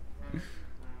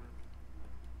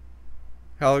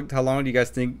 How long do you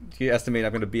guys do you estimate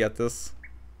I'm going to be at this?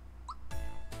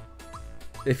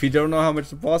 If you don't know how much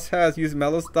the boss has, use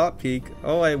Mellow's Thought Peak.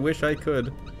 Oh, I wish I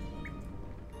could.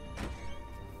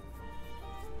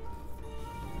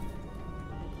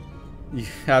 You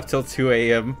have till 2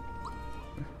 AM.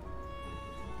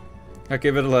 I'll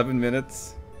give it 11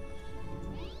 minutes.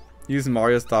 Use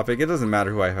Mario's topic. It doesn't matter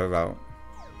who I have out.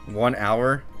 1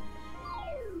 hour?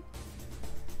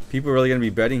 People are really gonna be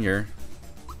betting here.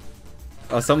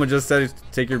 Oh, someone just said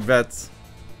take your bets.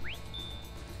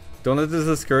 Don't let this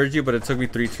discourage you, but it took me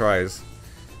 3 tries.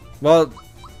 Well,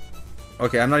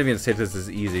 okay, I'm not even gonna say this is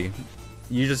easy.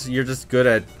 You're just good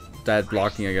at that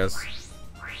blocking, I guess.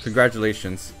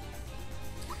 Congratulations.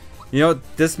 You know,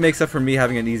 this makes up for me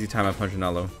having an easy time at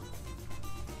Punchinello.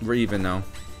 We're even now.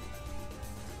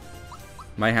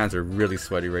 My hands are really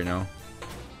sweaty right now.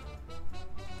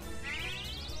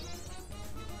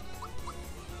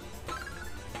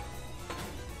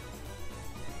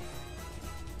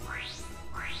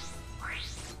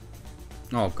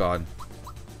 Oh god.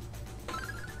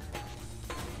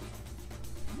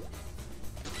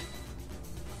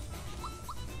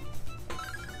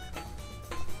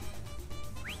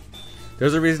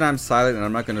 There's a reason I'm silent and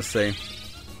I'm not gonna say.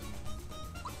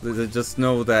 Just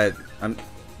know that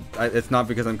it's not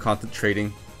because I'm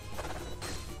concentrating.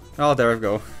 Oh, there we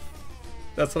go.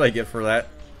 That's what I get for that.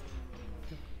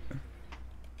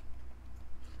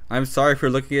 I'm sorry for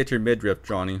looking at your midriff,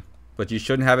 Johnny, but you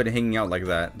shouldn't have it hanging out like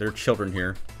that. There are children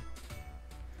here.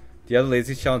 Do you have the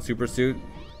Lazy Shell and Super Suit?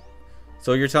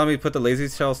 So you're telling me to put the Lazy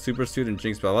Shell, Super Suit, and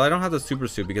Jinx Belt. Well, I don't have the Super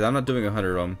Suit because I'm not doing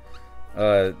 100 of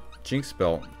them. Jinx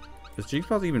Belt. Is Jinx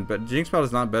Belt even better? Jinx Belt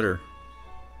is not better.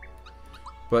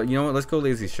 But you know what? Let's go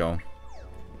Lazy Shell.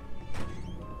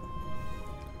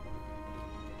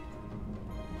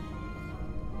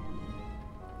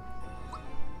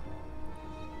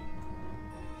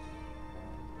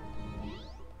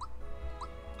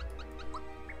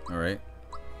 Alright.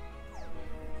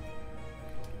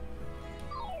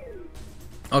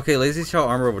 Okay, Lazy Shell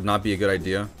armor would not be a good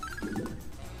idea.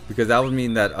 Because that would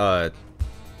mean that I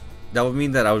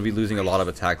would be losing a lot of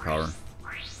attack power.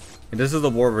 And this is the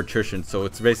war of attrition, so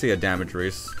it's basically a damage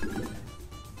race.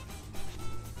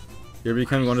 You're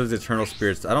becoming one of the eternal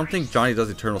spirits. I don't think Johnny does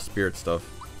eternal spirit stuff.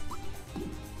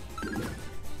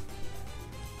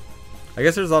 I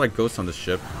guess there's a lot of ghosts on this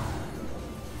ship.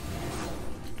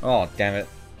 Oh, damn it.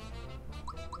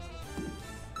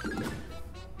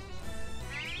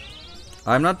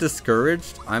 I'm not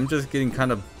discouraged. I'm just getting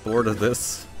kind of bored of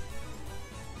this.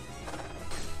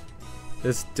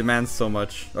 This demands so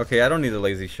much. Okay, I don't need a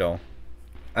Lazy Shell.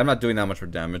 I'm not doing that much for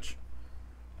damage.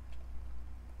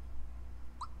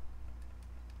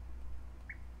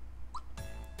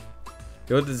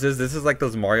 You know what this is? This is like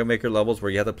those Mario Maker levels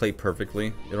where you have to play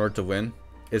perfectly in order to win.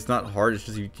 It's not hard, it's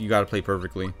just you gotta play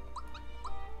perfectly.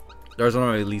 That was one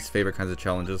of my least favorite kinds of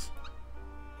challenges.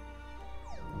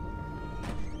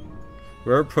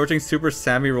 We're approaching Super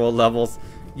Sammy Roll levels.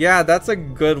 Yeah, that's a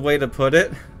good way to put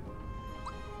it.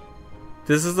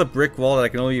 This is a brick wall that I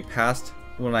can only be passed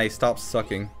when I stop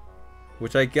sucking.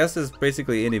 which I guess is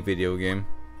basically any video game.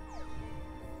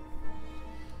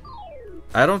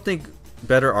 I don't think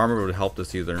better armor would help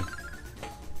this either.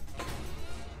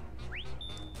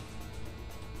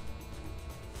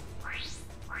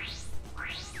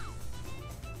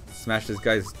 Smash this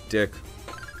guy's dick.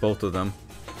 Both of them.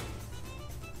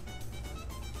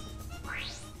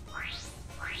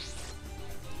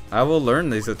 I will learn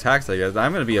these attacks, I guess.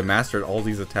 I'm gonna be a master at all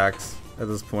these attacks at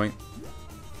this point.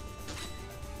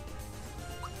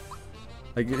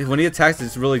 Like, when he attacks,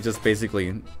 it's really just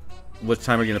basically which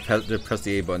time are you gonna press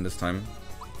the A button this time.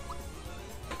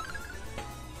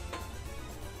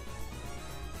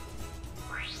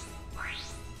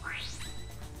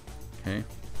 Okay.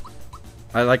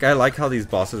 I like how these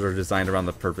bosses are designed around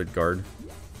the perfect guard.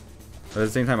 But at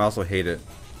the same time, I also hate it.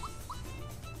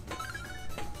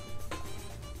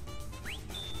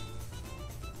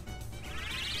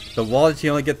 The wall that you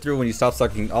only get through when you stop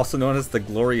sucking, also known as the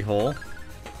glory hole.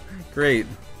 Great.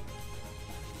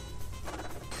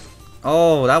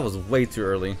 Oh, that was way too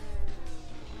early.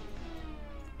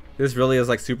 This really is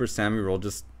like Super Sammy roll.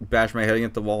 Just bash my head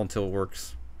against the wall until it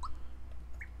works.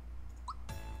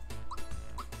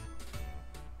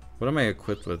 What am I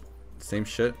equipped with? Same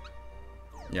shit?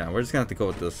 Yeah, we're just gonna have to go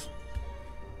with this.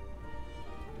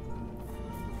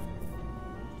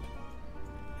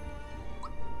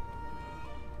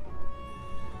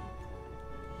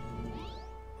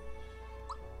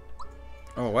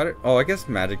 Oh, what? Oh, I guess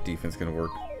magic defense gonna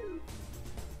work.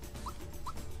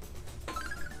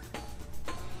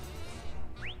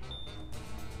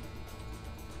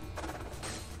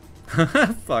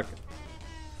 Fuck.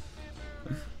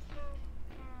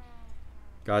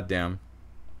 God damn.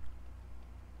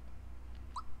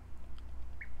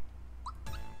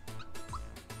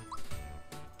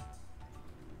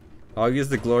 I'll use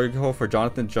the glory hole for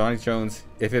Jonathan Johnny Jones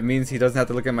if it means he doesn't have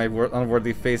to look at my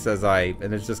unworthy face as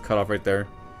and it's just cut off right there.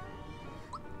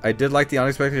 I did like the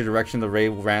unexpected direction the Ray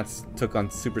rants took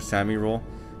on Super Sammy roll.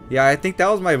 Yeah, I think that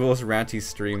was my most ranty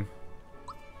stream.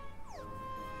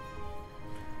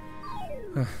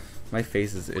 My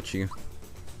face is itchy.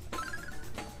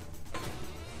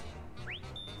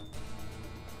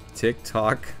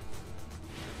 TikTok.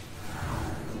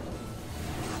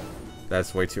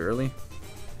 That's way too early.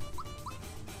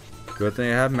 Good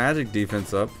thing I have magic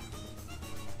defense up.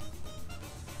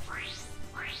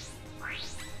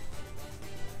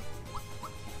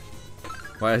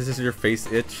 Why does your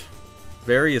face itch?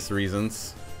 Various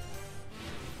reasons.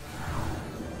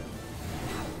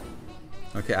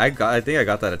 Okay, I think I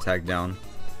got that attack down.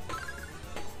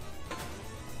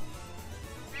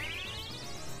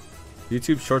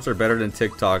 YouTube shorts are better than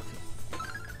TikTok.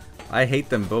 I hate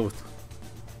them both.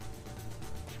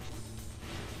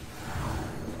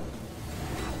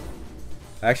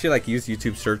 I actually use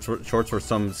YouTube shorts for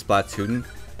some Splatoon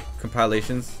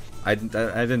compilations. I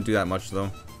didn't do that much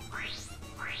though.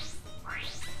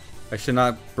 I should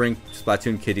not bring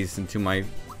Splatoon kitties into my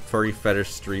furry fetish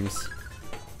streams.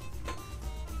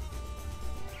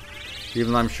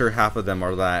 Even though I'm sure half of them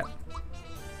are that.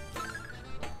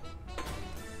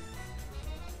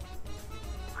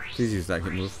 Please use that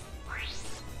move.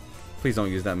 Please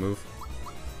don't use that move.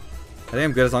 I think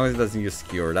I'm good as long as it doesn't use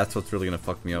skewer. That's what's really gonna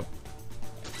fuck me up.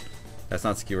 That's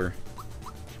not skewer.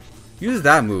 Use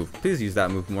that move. Please use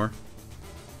that move more.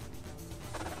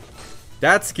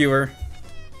 That's skewer.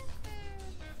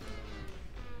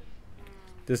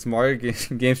 This Mario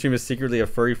game stream is secretly a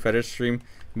furry fetish stream.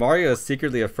 Mario is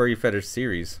secretly a furry fetish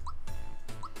series.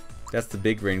 That's the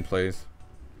big brain plays.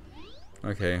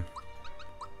 Okay.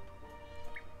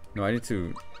 No, I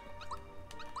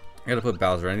gotta put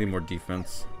Bowser. I need more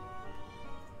defense.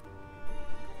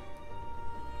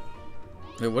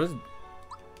 Wait, what is...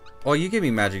 Oh, you gave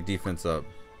me magic defense up.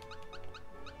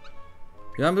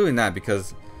 Yeah, I'm doing that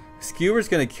because Skewer's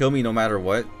gonna kill me no matter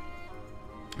what.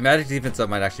 Magic defense up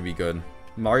might actually be good.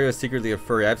 Mario is secretly a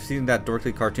furry. I've seen that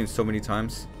dorkly cartoon so many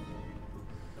times.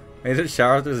 I need to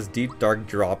shower after this deep dark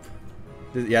drop.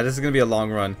 Yeah, this is gonna be a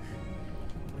long run.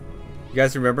 You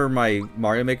guys remember my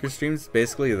Mario Maker streams?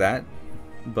 Basically that.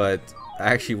 But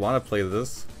I actually want to play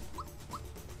this.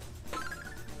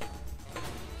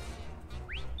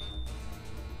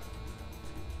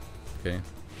 Okay.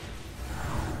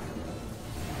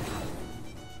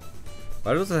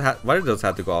 Why did those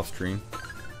have to go off screen?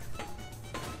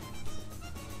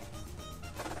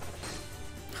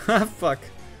 Fuck.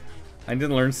 I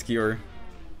didn't learn Skewer.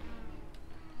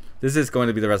 This is going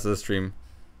to be the rest of the stream.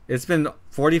 It's been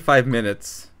 45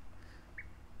 minutes.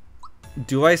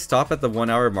 Do I stop at the 1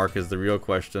 hour mark is the real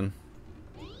question.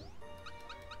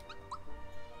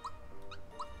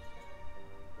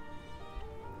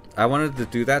 I wanted to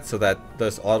do that so that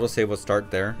this autosave would start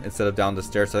there instead of down the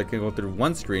stairs, so I can go through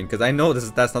one screen, because I know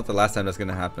that's not the last time that's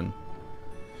gonna happen.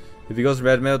 If he goes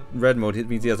red mode, it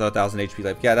means he has 1000 HP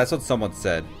left. Yeah, that's what someone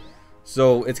said.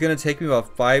 So it's gonna take me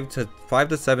about 5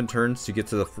 to 7 turns to get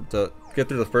to get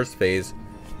through the first phase,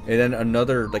 and then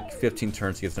another like 15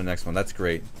 turns to get to the next one. That's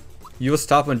great. You will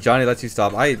stop when Johnny lets you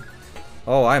stop.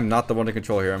 I'm not the one to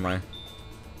control here, am I?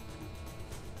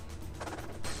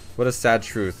 What a sad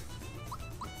truth.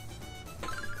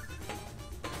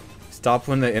 Stop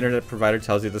when the internet provider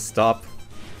tells you to stop.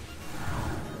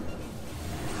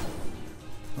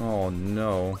 Oh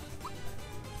no.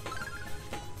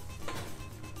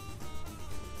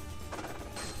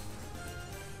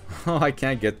 Oh, I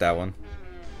can't get that one.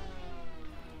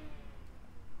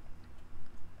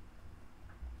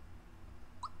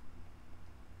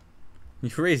 You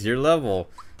raise your level.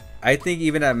 I think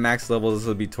even at max level this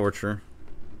would be torture.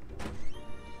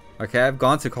 Okay, I've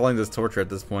gone to calling this torture at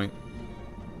this point.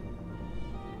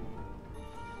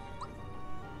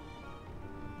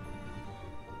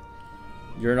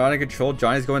 You're not in control.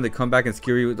 Johnny's going to come back and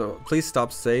scare you. Please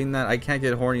stop saying that. I can't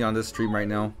get horny on this stream right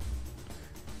now.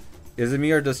 Is it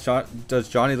me, or does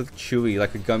Johnny look chewy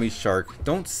like a gummy shark?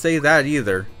 Don't say that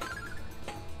either.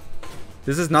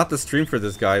 This is not the stream for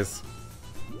this, guys.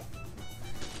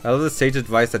 I love the sage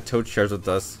advice that Toad shares with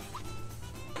us.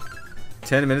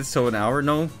 10 minutes to an hour?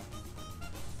 No.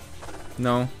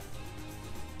 No.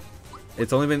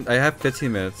 It's only been... I have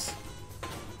 15 minutes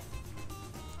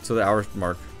to the hour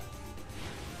mark.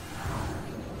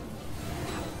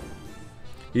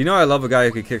 You know I love a guy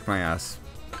who can kick my ass.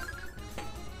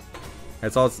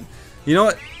 That's all it's... You know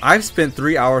what? I've spent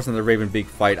 3 hours in the Ravenbeak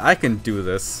fight. I can do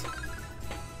this.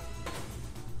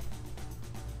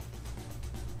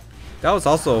 That was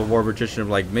also a war magician of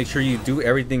like, make sure you do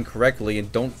everything correctly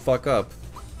and don't fuck up.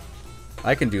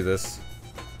 I can do this.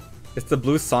 It's the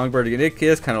blue songbird again. It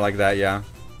is kind of like that, yeah.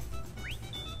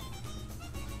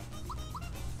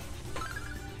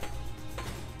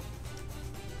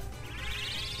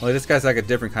 Well, this guy's like a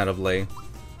different kind of lay.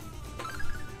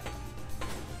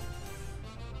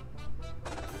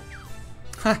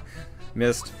 Ha!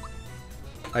 Missed.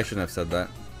 I shouldn't have said that.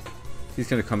 He's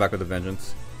gonna come back with a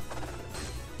vengeance.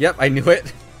 Yep, I knew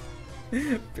it.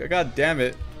 God damn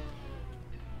it.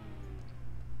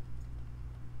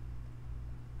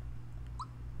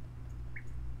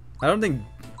 I don't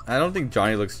think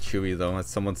Johnny looks chewy though, as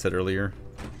someone said earlier.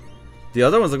 The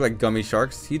other ones look like gummy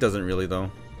sharks. He doesn't really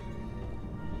though.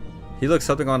 He looks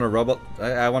something on a rub.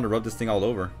 I want to rub this thing all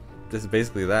over. This is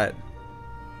basically that.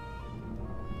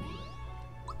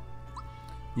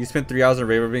 You spent 3 hours on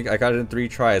Ravenbeak. I got it in 3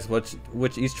 tries.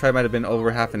 Which each try might have been over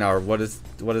half an hour. What is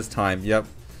time? Yep.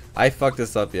 I fucked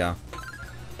this up, yeah.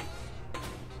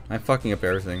 I'm fucking up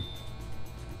everything.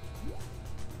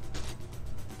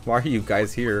 Why are you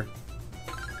guys here?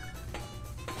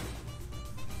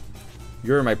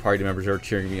 You're my party members who are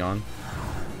cheering me on.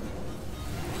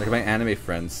 Like my anime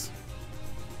friends.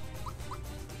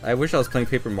 I wish I was playing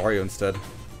Paper Mario instead.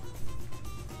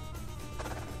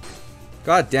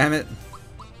 God damn it.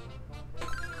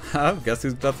 Guess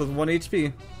who's left with 1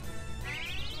 HP?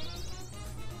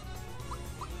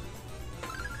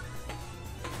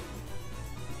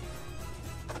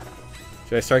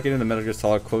 Should I start getting the Metal Gear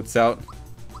Solid quotes out?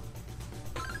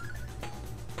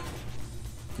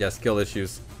 Yeah, skill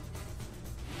issues.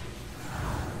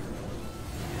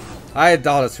 I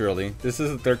thought it's early. This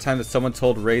is the 3rd time that someone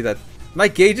told Ray that my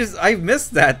gauges. I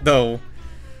missed that though.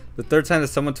 The 3rd time that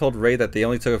someone told Ray that they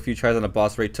only took a few tries on a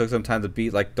boss. Ray took some time to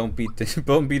beat. Like, don't beat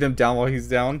him down while he's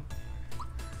down.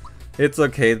 It's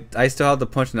okay. I still have the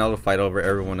punch now to fight over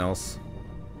everyone else.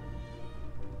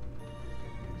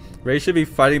 Ray should be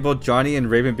fighting both Johnny and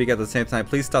Ravenbeak at the same time.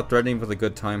 Please stop threatening with a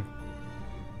good time.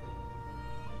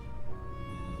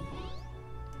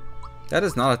 That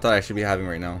is not a thought I should be having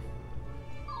right now.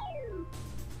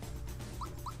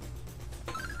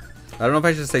 I don't know if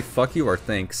I should say fuck you or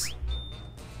thanks.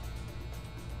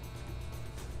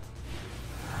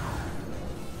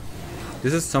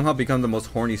 This has somehow become the most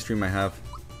horny stream I have.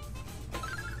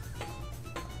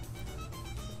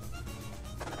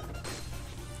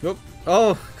 Nope.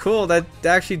 Oh, cool. That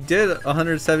actually did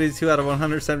 172 out of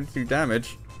 172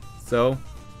 damage. So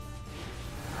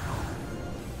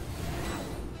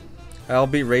I'll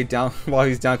beat Ray down while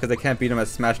he's down because I can't beat him at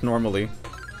Smash normally.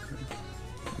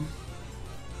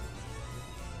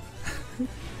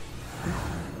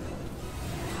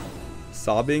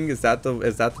 Sobbing? Is that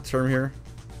the term here?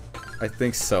 I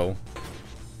think so.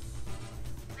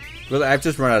 Well, I've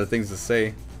just run out of things to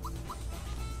say.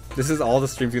 This is all the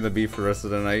stream's gonna be for the rest of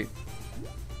the night.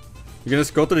 You're gonna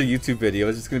scroll through the YouTube video.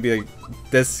 It's just gonna be like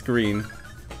this screen.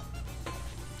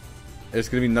 There's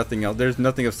gonna be nothing else. There's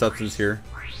nothing of substance here.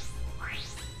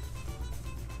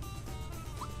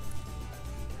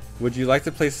 Would you like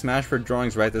to play Smash for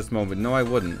drawings right this moment? No, I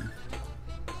wouldn't.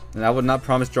 And I would not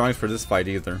promise drawings for this fight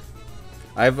either.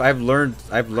 I've learned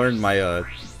my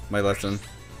my lesson.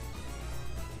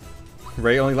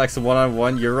 Ray only likes a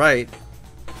one-on-one. You're right.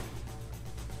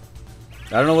 I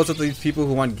don't know what's with these people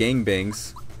who want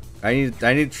gangbangs. I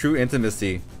need true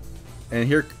intimacy. And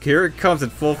here it comes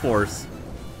in full force.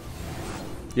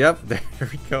 Yep, there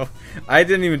we go. I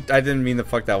didn't mean to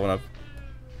fuck that one up.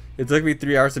 It took me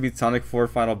 3 hours to beat Sonic 4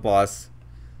 final boss.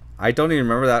 I don't even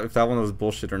remember that if that one was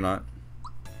bullshit or not.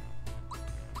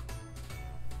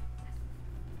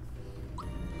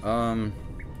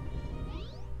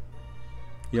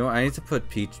 You know, I need to put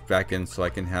Peach back in so I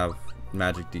can have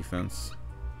magic defense.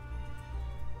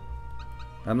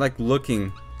 I'm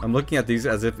looking at these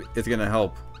as if it's gonna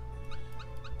help.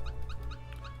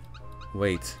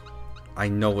 Wait, I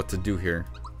know what to do here.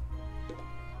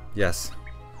 Yes,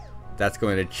 that's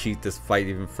going to cheat this fight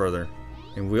even further,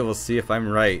 and we will see if I'm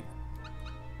right.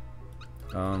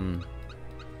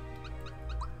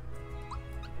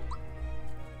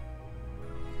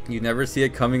 You never see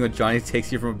it coming when Johnny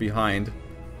takes you from behind.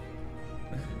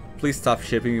 Please stop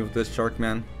shipping me with this shark,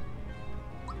 man.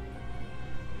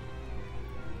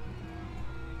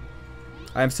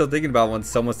 I'm still thinking about when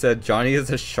someone said Johnny is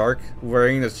a shark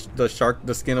wearing the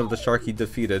skin of the shark he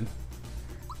defeated.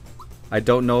 I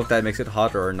don't know if that makes it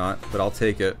hotter or not, but I'll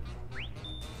take it.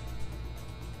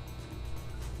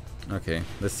 Okay,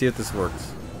 let's see if this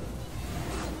works.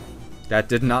 That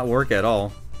did not work at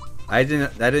all. I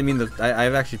didn't mean that.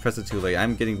 I've actually pressed it too late.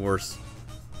 I'm getting worse.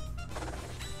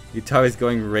 You tell he's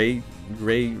going raying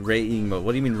mode.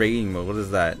 What do you mean raying mode? What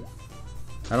is that?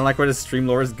 I don't like where the stream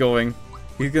lore is going.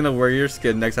 He's gonna wear your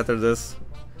skin next after this.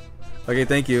 Okay,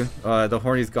 thank you. The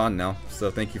horny's gone now,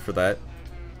 so thank you for that.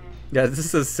 Yeah, this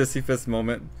is a Sisyphus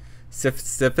moment.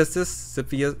 Sisyphus?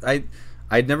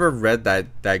 I'd never read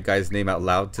that guy's name out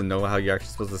loud to know how you're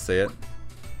actually supposed to say it.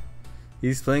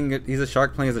 He's a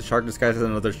shark playing as a shark disguised as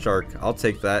another shark. I'll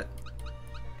take that.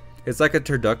 It's like a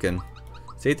turducken.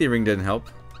 Safety ring didn't help.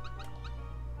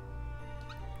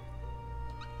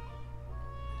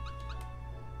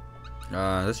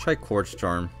 Let's try Quartz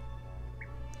Charm.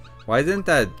 Why didn't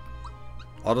that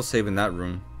autosave in that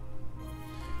room?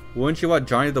 Wouldn't you want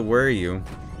Johnny to worry you?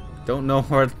 Don't know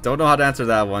how to answer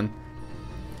that one.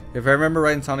 If I remember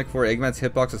right, in Sonic 4, Eggman's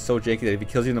hitbox is so janky that he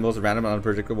kills you in the most random and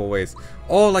unpredictable ways.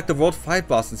 Oh, like the World 5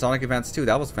 boss in Sonic Advance 2.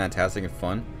 That was fantastic and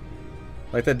fun.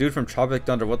 Like that dude from Tropic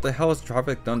Thunder. What the hell is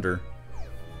Tropic Thunder?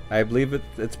 I believe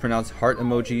it's pronounced heart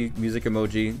emoji, music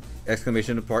emoji,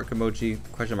 exclamation mark emoji,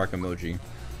 question mark emoji.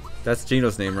 That's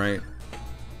Gino's name, right?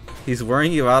 He's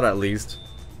wearing you out at least.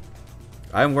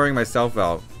 I'm wearing myself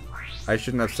out. I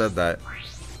shouldn't have said that.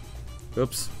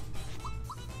 Oops.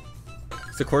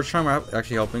 Is the Quartz Charm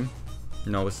actually helping?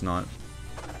 No, it's not.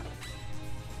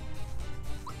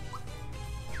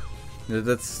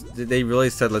 They really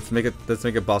said let's make a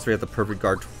boss where you have the perfect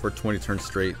guard for 20 turns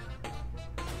straight.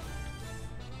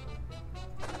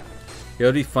 It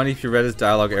would be funny if you read his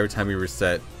dialogue every time we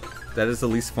reset. That is the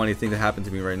least funny thing that happened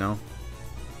to me right now.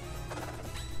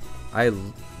 I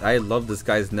love this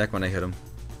guy's neck when I hit him.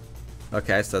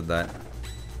 Okay, I said that.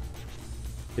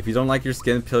 If you don't like your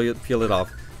skin, peel it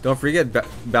off. Don't forget,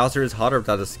 Bowser is hotter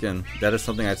without a skin. That is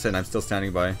something I said and I'm still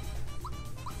standing by.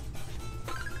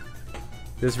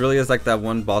 This really is like that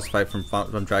one boss fight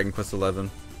from Dragon Quest XI.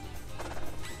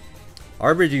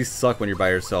 RPGs suck when you're by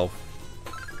yourself.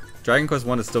 Dragon Quest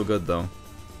 1 is still good though.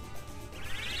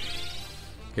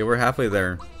 Okay, we're halfway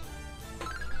there.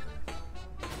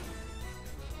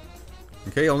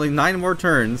 Okay, only 9 more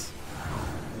turns.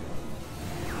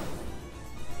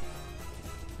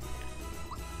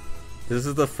 This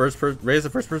is the first person. Ray is the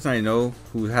first person I know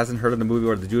who hasn't heard of the movie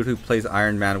where the dude who plays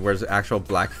Iron Man wears actual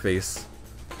blackface.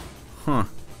 Huh.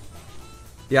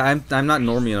 Yeah, I'm not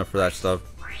normie enough for that stuff.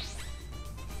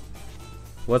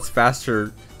 What's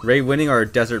faster, Ray winning or a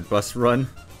desert bus run?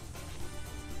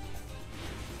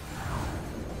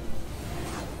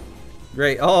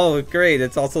 Great. Oh, great.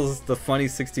 It's also the funny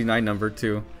 69 number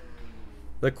too.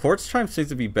 The Quartz Charm seems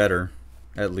to be better,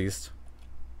 at least.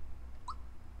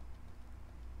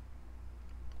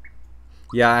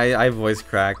 Yeah, I voice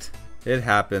cracked. It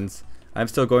happens. I'm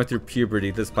still going through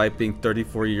puberty despite being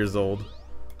 34 years old.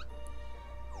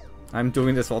 I'm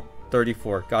doing this while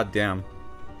 34. God damn.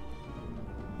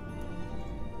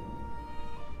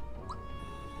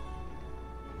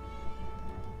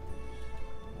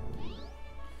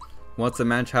 Once a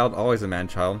man-child, always a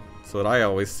man-child. That's what I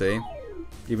always say.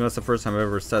 Even though it's the first time I've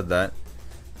ever said that.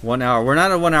 1 hour. We're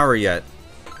not at 1 hour yet.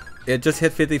 It just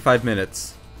hit 55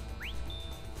 minutes.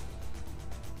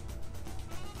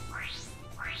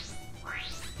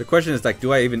 The question is, like,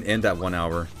 do I even end at 1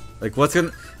 hour? Like, what's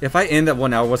gonna... If I end at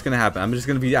 1 hour, what's gonna happen? I'm just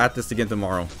gonna be at this again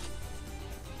tomorrow.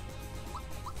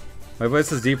 My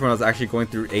voice was deeper when I was actually going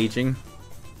through aging.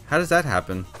 How does that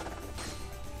happen?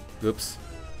 Oops.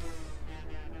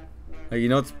 Like, you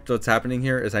know what's happening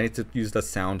here is I need to use the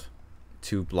sound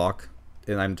to block.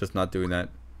 And I'm just not doing that.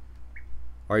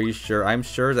 Are you sure? I'm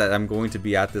sure that I'm going to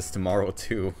be at this tomorrow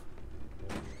too.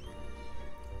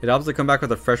 It helps to come back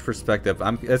with a fresh perspective.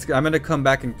 I'm going to come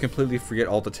back and completely forget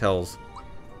all the tells.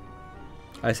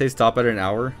 I say stop at an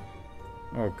hour.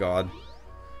 Oh god.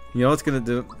 You know what's going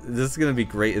to do? This is going to be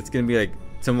great. It's going to be like,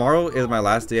 tomorrow is my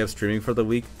last day of streaming for the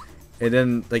week. And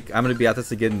then, like, I'm going to be at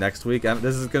this again next week.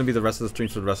 This is going to be the rest of the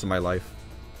streams for the rest of my life.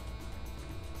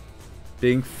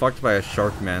 Being fucked by a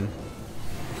shark, man.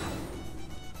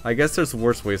 I guess there's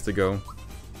worse ways to go.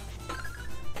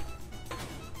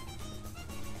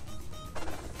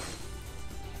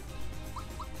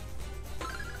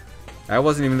 I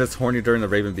wasn't even this horny during the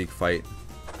Ravenbeak fight.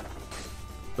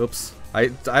 Oops.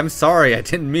 I'm sorry, I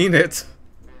didn't mean it.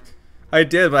 I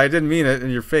did, but I didn't mean it in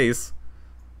your face.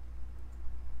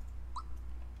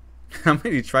 How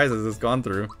many tries has this gone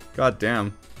through? God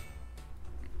damn.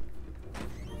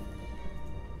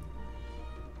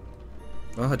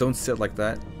 Oh, don't sit like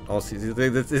that.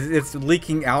 It's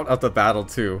leaking out of the battle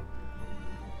too.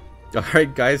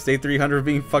 Alright guys, day 300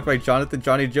 being fucked by Jonathan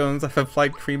Johnny Jones. I've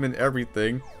applied cream and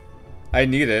everything. I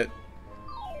need it.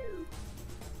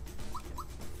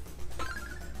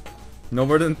 No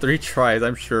more than 3 tries,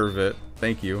 I'm sure of it.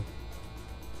 Thank you.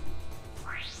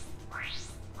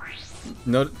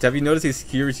 No, have you noticed he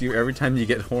skewers you every time you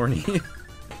get horny?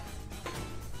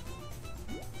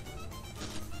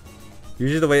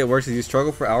 Usually the way it works is you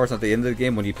struggle for hours at the end of the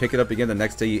game. When you pick it up again the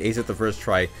next day, you ace it the first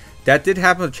try. That did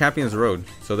happen with Champions Road,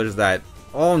 so there's that.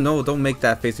 Oh no, don't make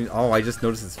that face me. Oh, I just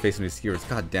noticed it's facing me skewers.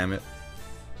 God damn it.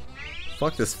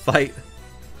 Fuck this fight.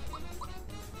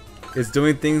 It's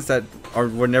doing things that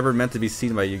were never meant to be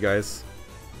seen by you guys.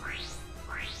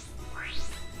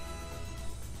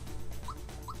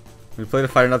 When you play the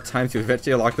fight enough times, you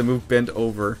eventually unlock the move bend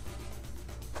over.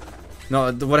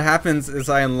 No, what happens is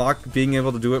I unlock being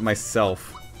able to do it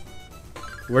myself.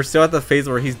 We're still at the phase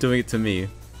where he's doing it to me.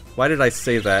 Why did I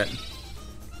say that?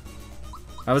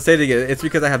 I'm gonna say it again. It's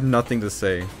because I have nothing to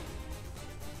say.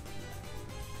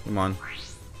 Come on.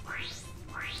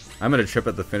 I'm gonna trip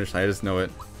at the finish line, I just know it.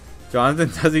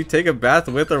 Jonathan, does he take a bath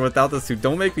with or without the suit?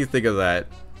 Don't make me think of that.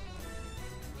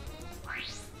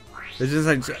 It's just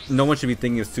like, no one should be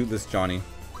thinking of suitless Johnny.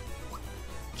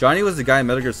 Johnny was the guy in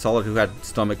Metal Gear Solid who had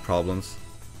stomach problems.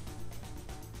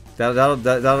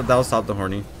 That'll stop the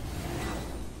horny.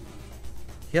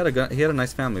 He had a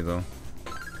nice family though.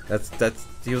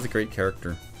 He was a great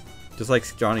character. Just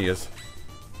like Johnny is.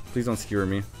 Please don't skewer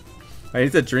me. I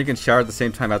need to drink and shower at the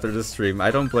same time after this stream. I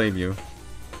don't blame you.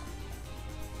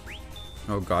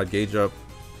 Oh god, gauge up.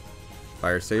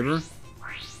 Fire saber.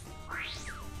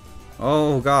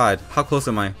 Oh god, how close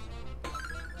am I?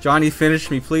 Johnny,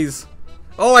 finish me, please.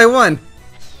 Oh, I won!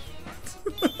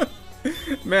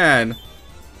 Man.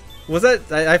 Was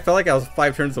that... I felt like I was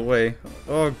 5 turns away.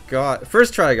 Oh god.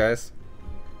 First try, guys.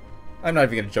 I'm not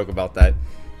even gonna joke about that.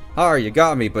 Ah, you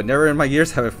got me, but never in my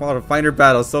years have I fought a finer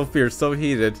battle. So fierce, so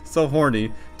heated, so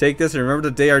horny. Take this and remember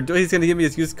the day our... He's gonna give me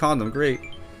his used condom. Great.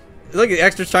 Look at the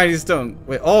extra shiny stone.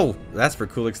 Wait, oh! That's for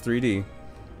Coolix 3D.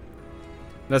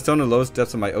 That stone in the lowest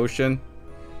depths of my ocean.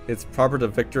 It's proper to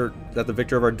that the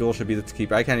victor of our duel should be the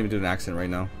keeper. I can't even do an accent right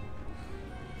now.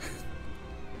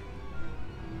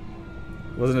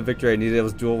 Wasn't a victory I needed, it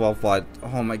was duel well fought.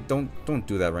 Oh my, don't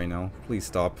do that right now. Please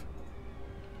stop.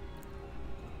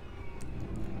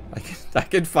 I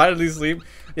can finally sleep.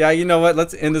 Yeah, you know what?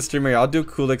 Let's end the stream here. I'll do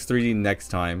Coolix 3D next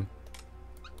time.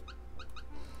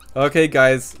 Okay,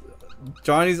 guys.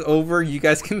 Johnny's over. You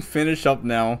guys can finish up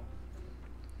now.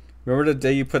 Remember the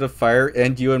day you put a fire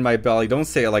and you in my belly? Don't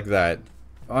say it like that.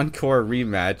 Encore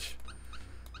rematch.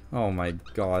 Oh my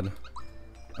god.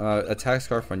 Attack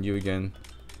scarf on you again.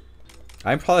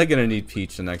 I'm probably gonna need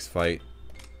Peach the next fight.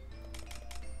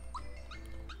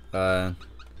 I'm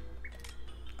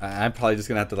probably just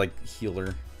gonna have to like heal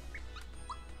her.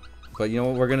 But you know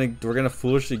what? We're gonna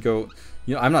foolishly go.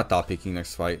 You know, I'm not dot peeking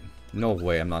next fight. No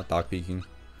way, I'm not dot peeking.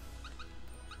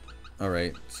 All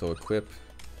right, so equip.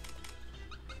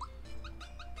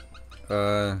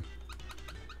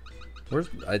 Where's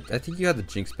I think you had the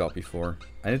Jinx belt before.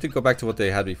 I need to go back to what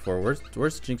they had before. Where's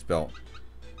the Jinx belt?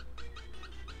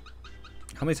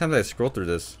 How many times did I scroll through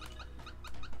this?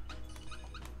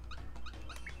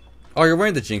 Oh, you're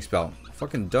wearing the Jinx belt.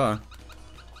 Fucking duh.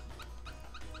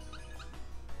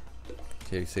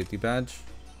 Okay, safety badge.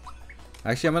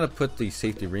 Actually, I'm gonna put the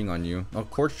safety ring on you. Oh,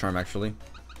 Quartz Charm, actually.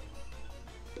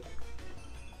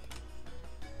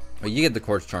 Oh, you get the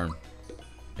Quartz Charm.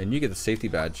 And you get the safety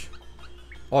badge.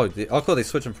 Oh, cool, they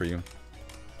switch them for you.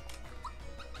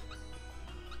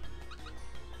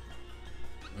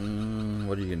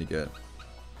 What are you gonna get?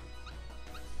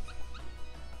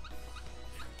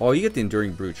 Oh, you get the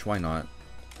Enduring Brooch. Why not?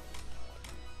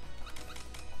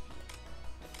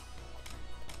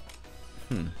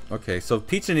 Okay, so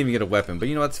Peach didn't even get a weapon, but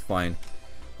you know, that's fine.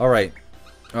 Alright.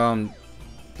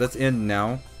 Let's end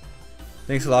now.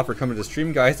 Thanks a lot for coming to the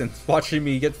stream, guys, and watching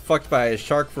me get fucked by a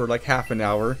shark for like half an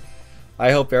hour.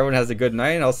 I hope everyone has a good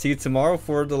night, and I'll see you tomorrow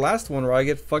for the last one where I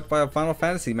get fucked by a Final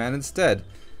Fantasy man instead.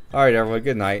 Alright, everyone,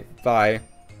 good night. Bye.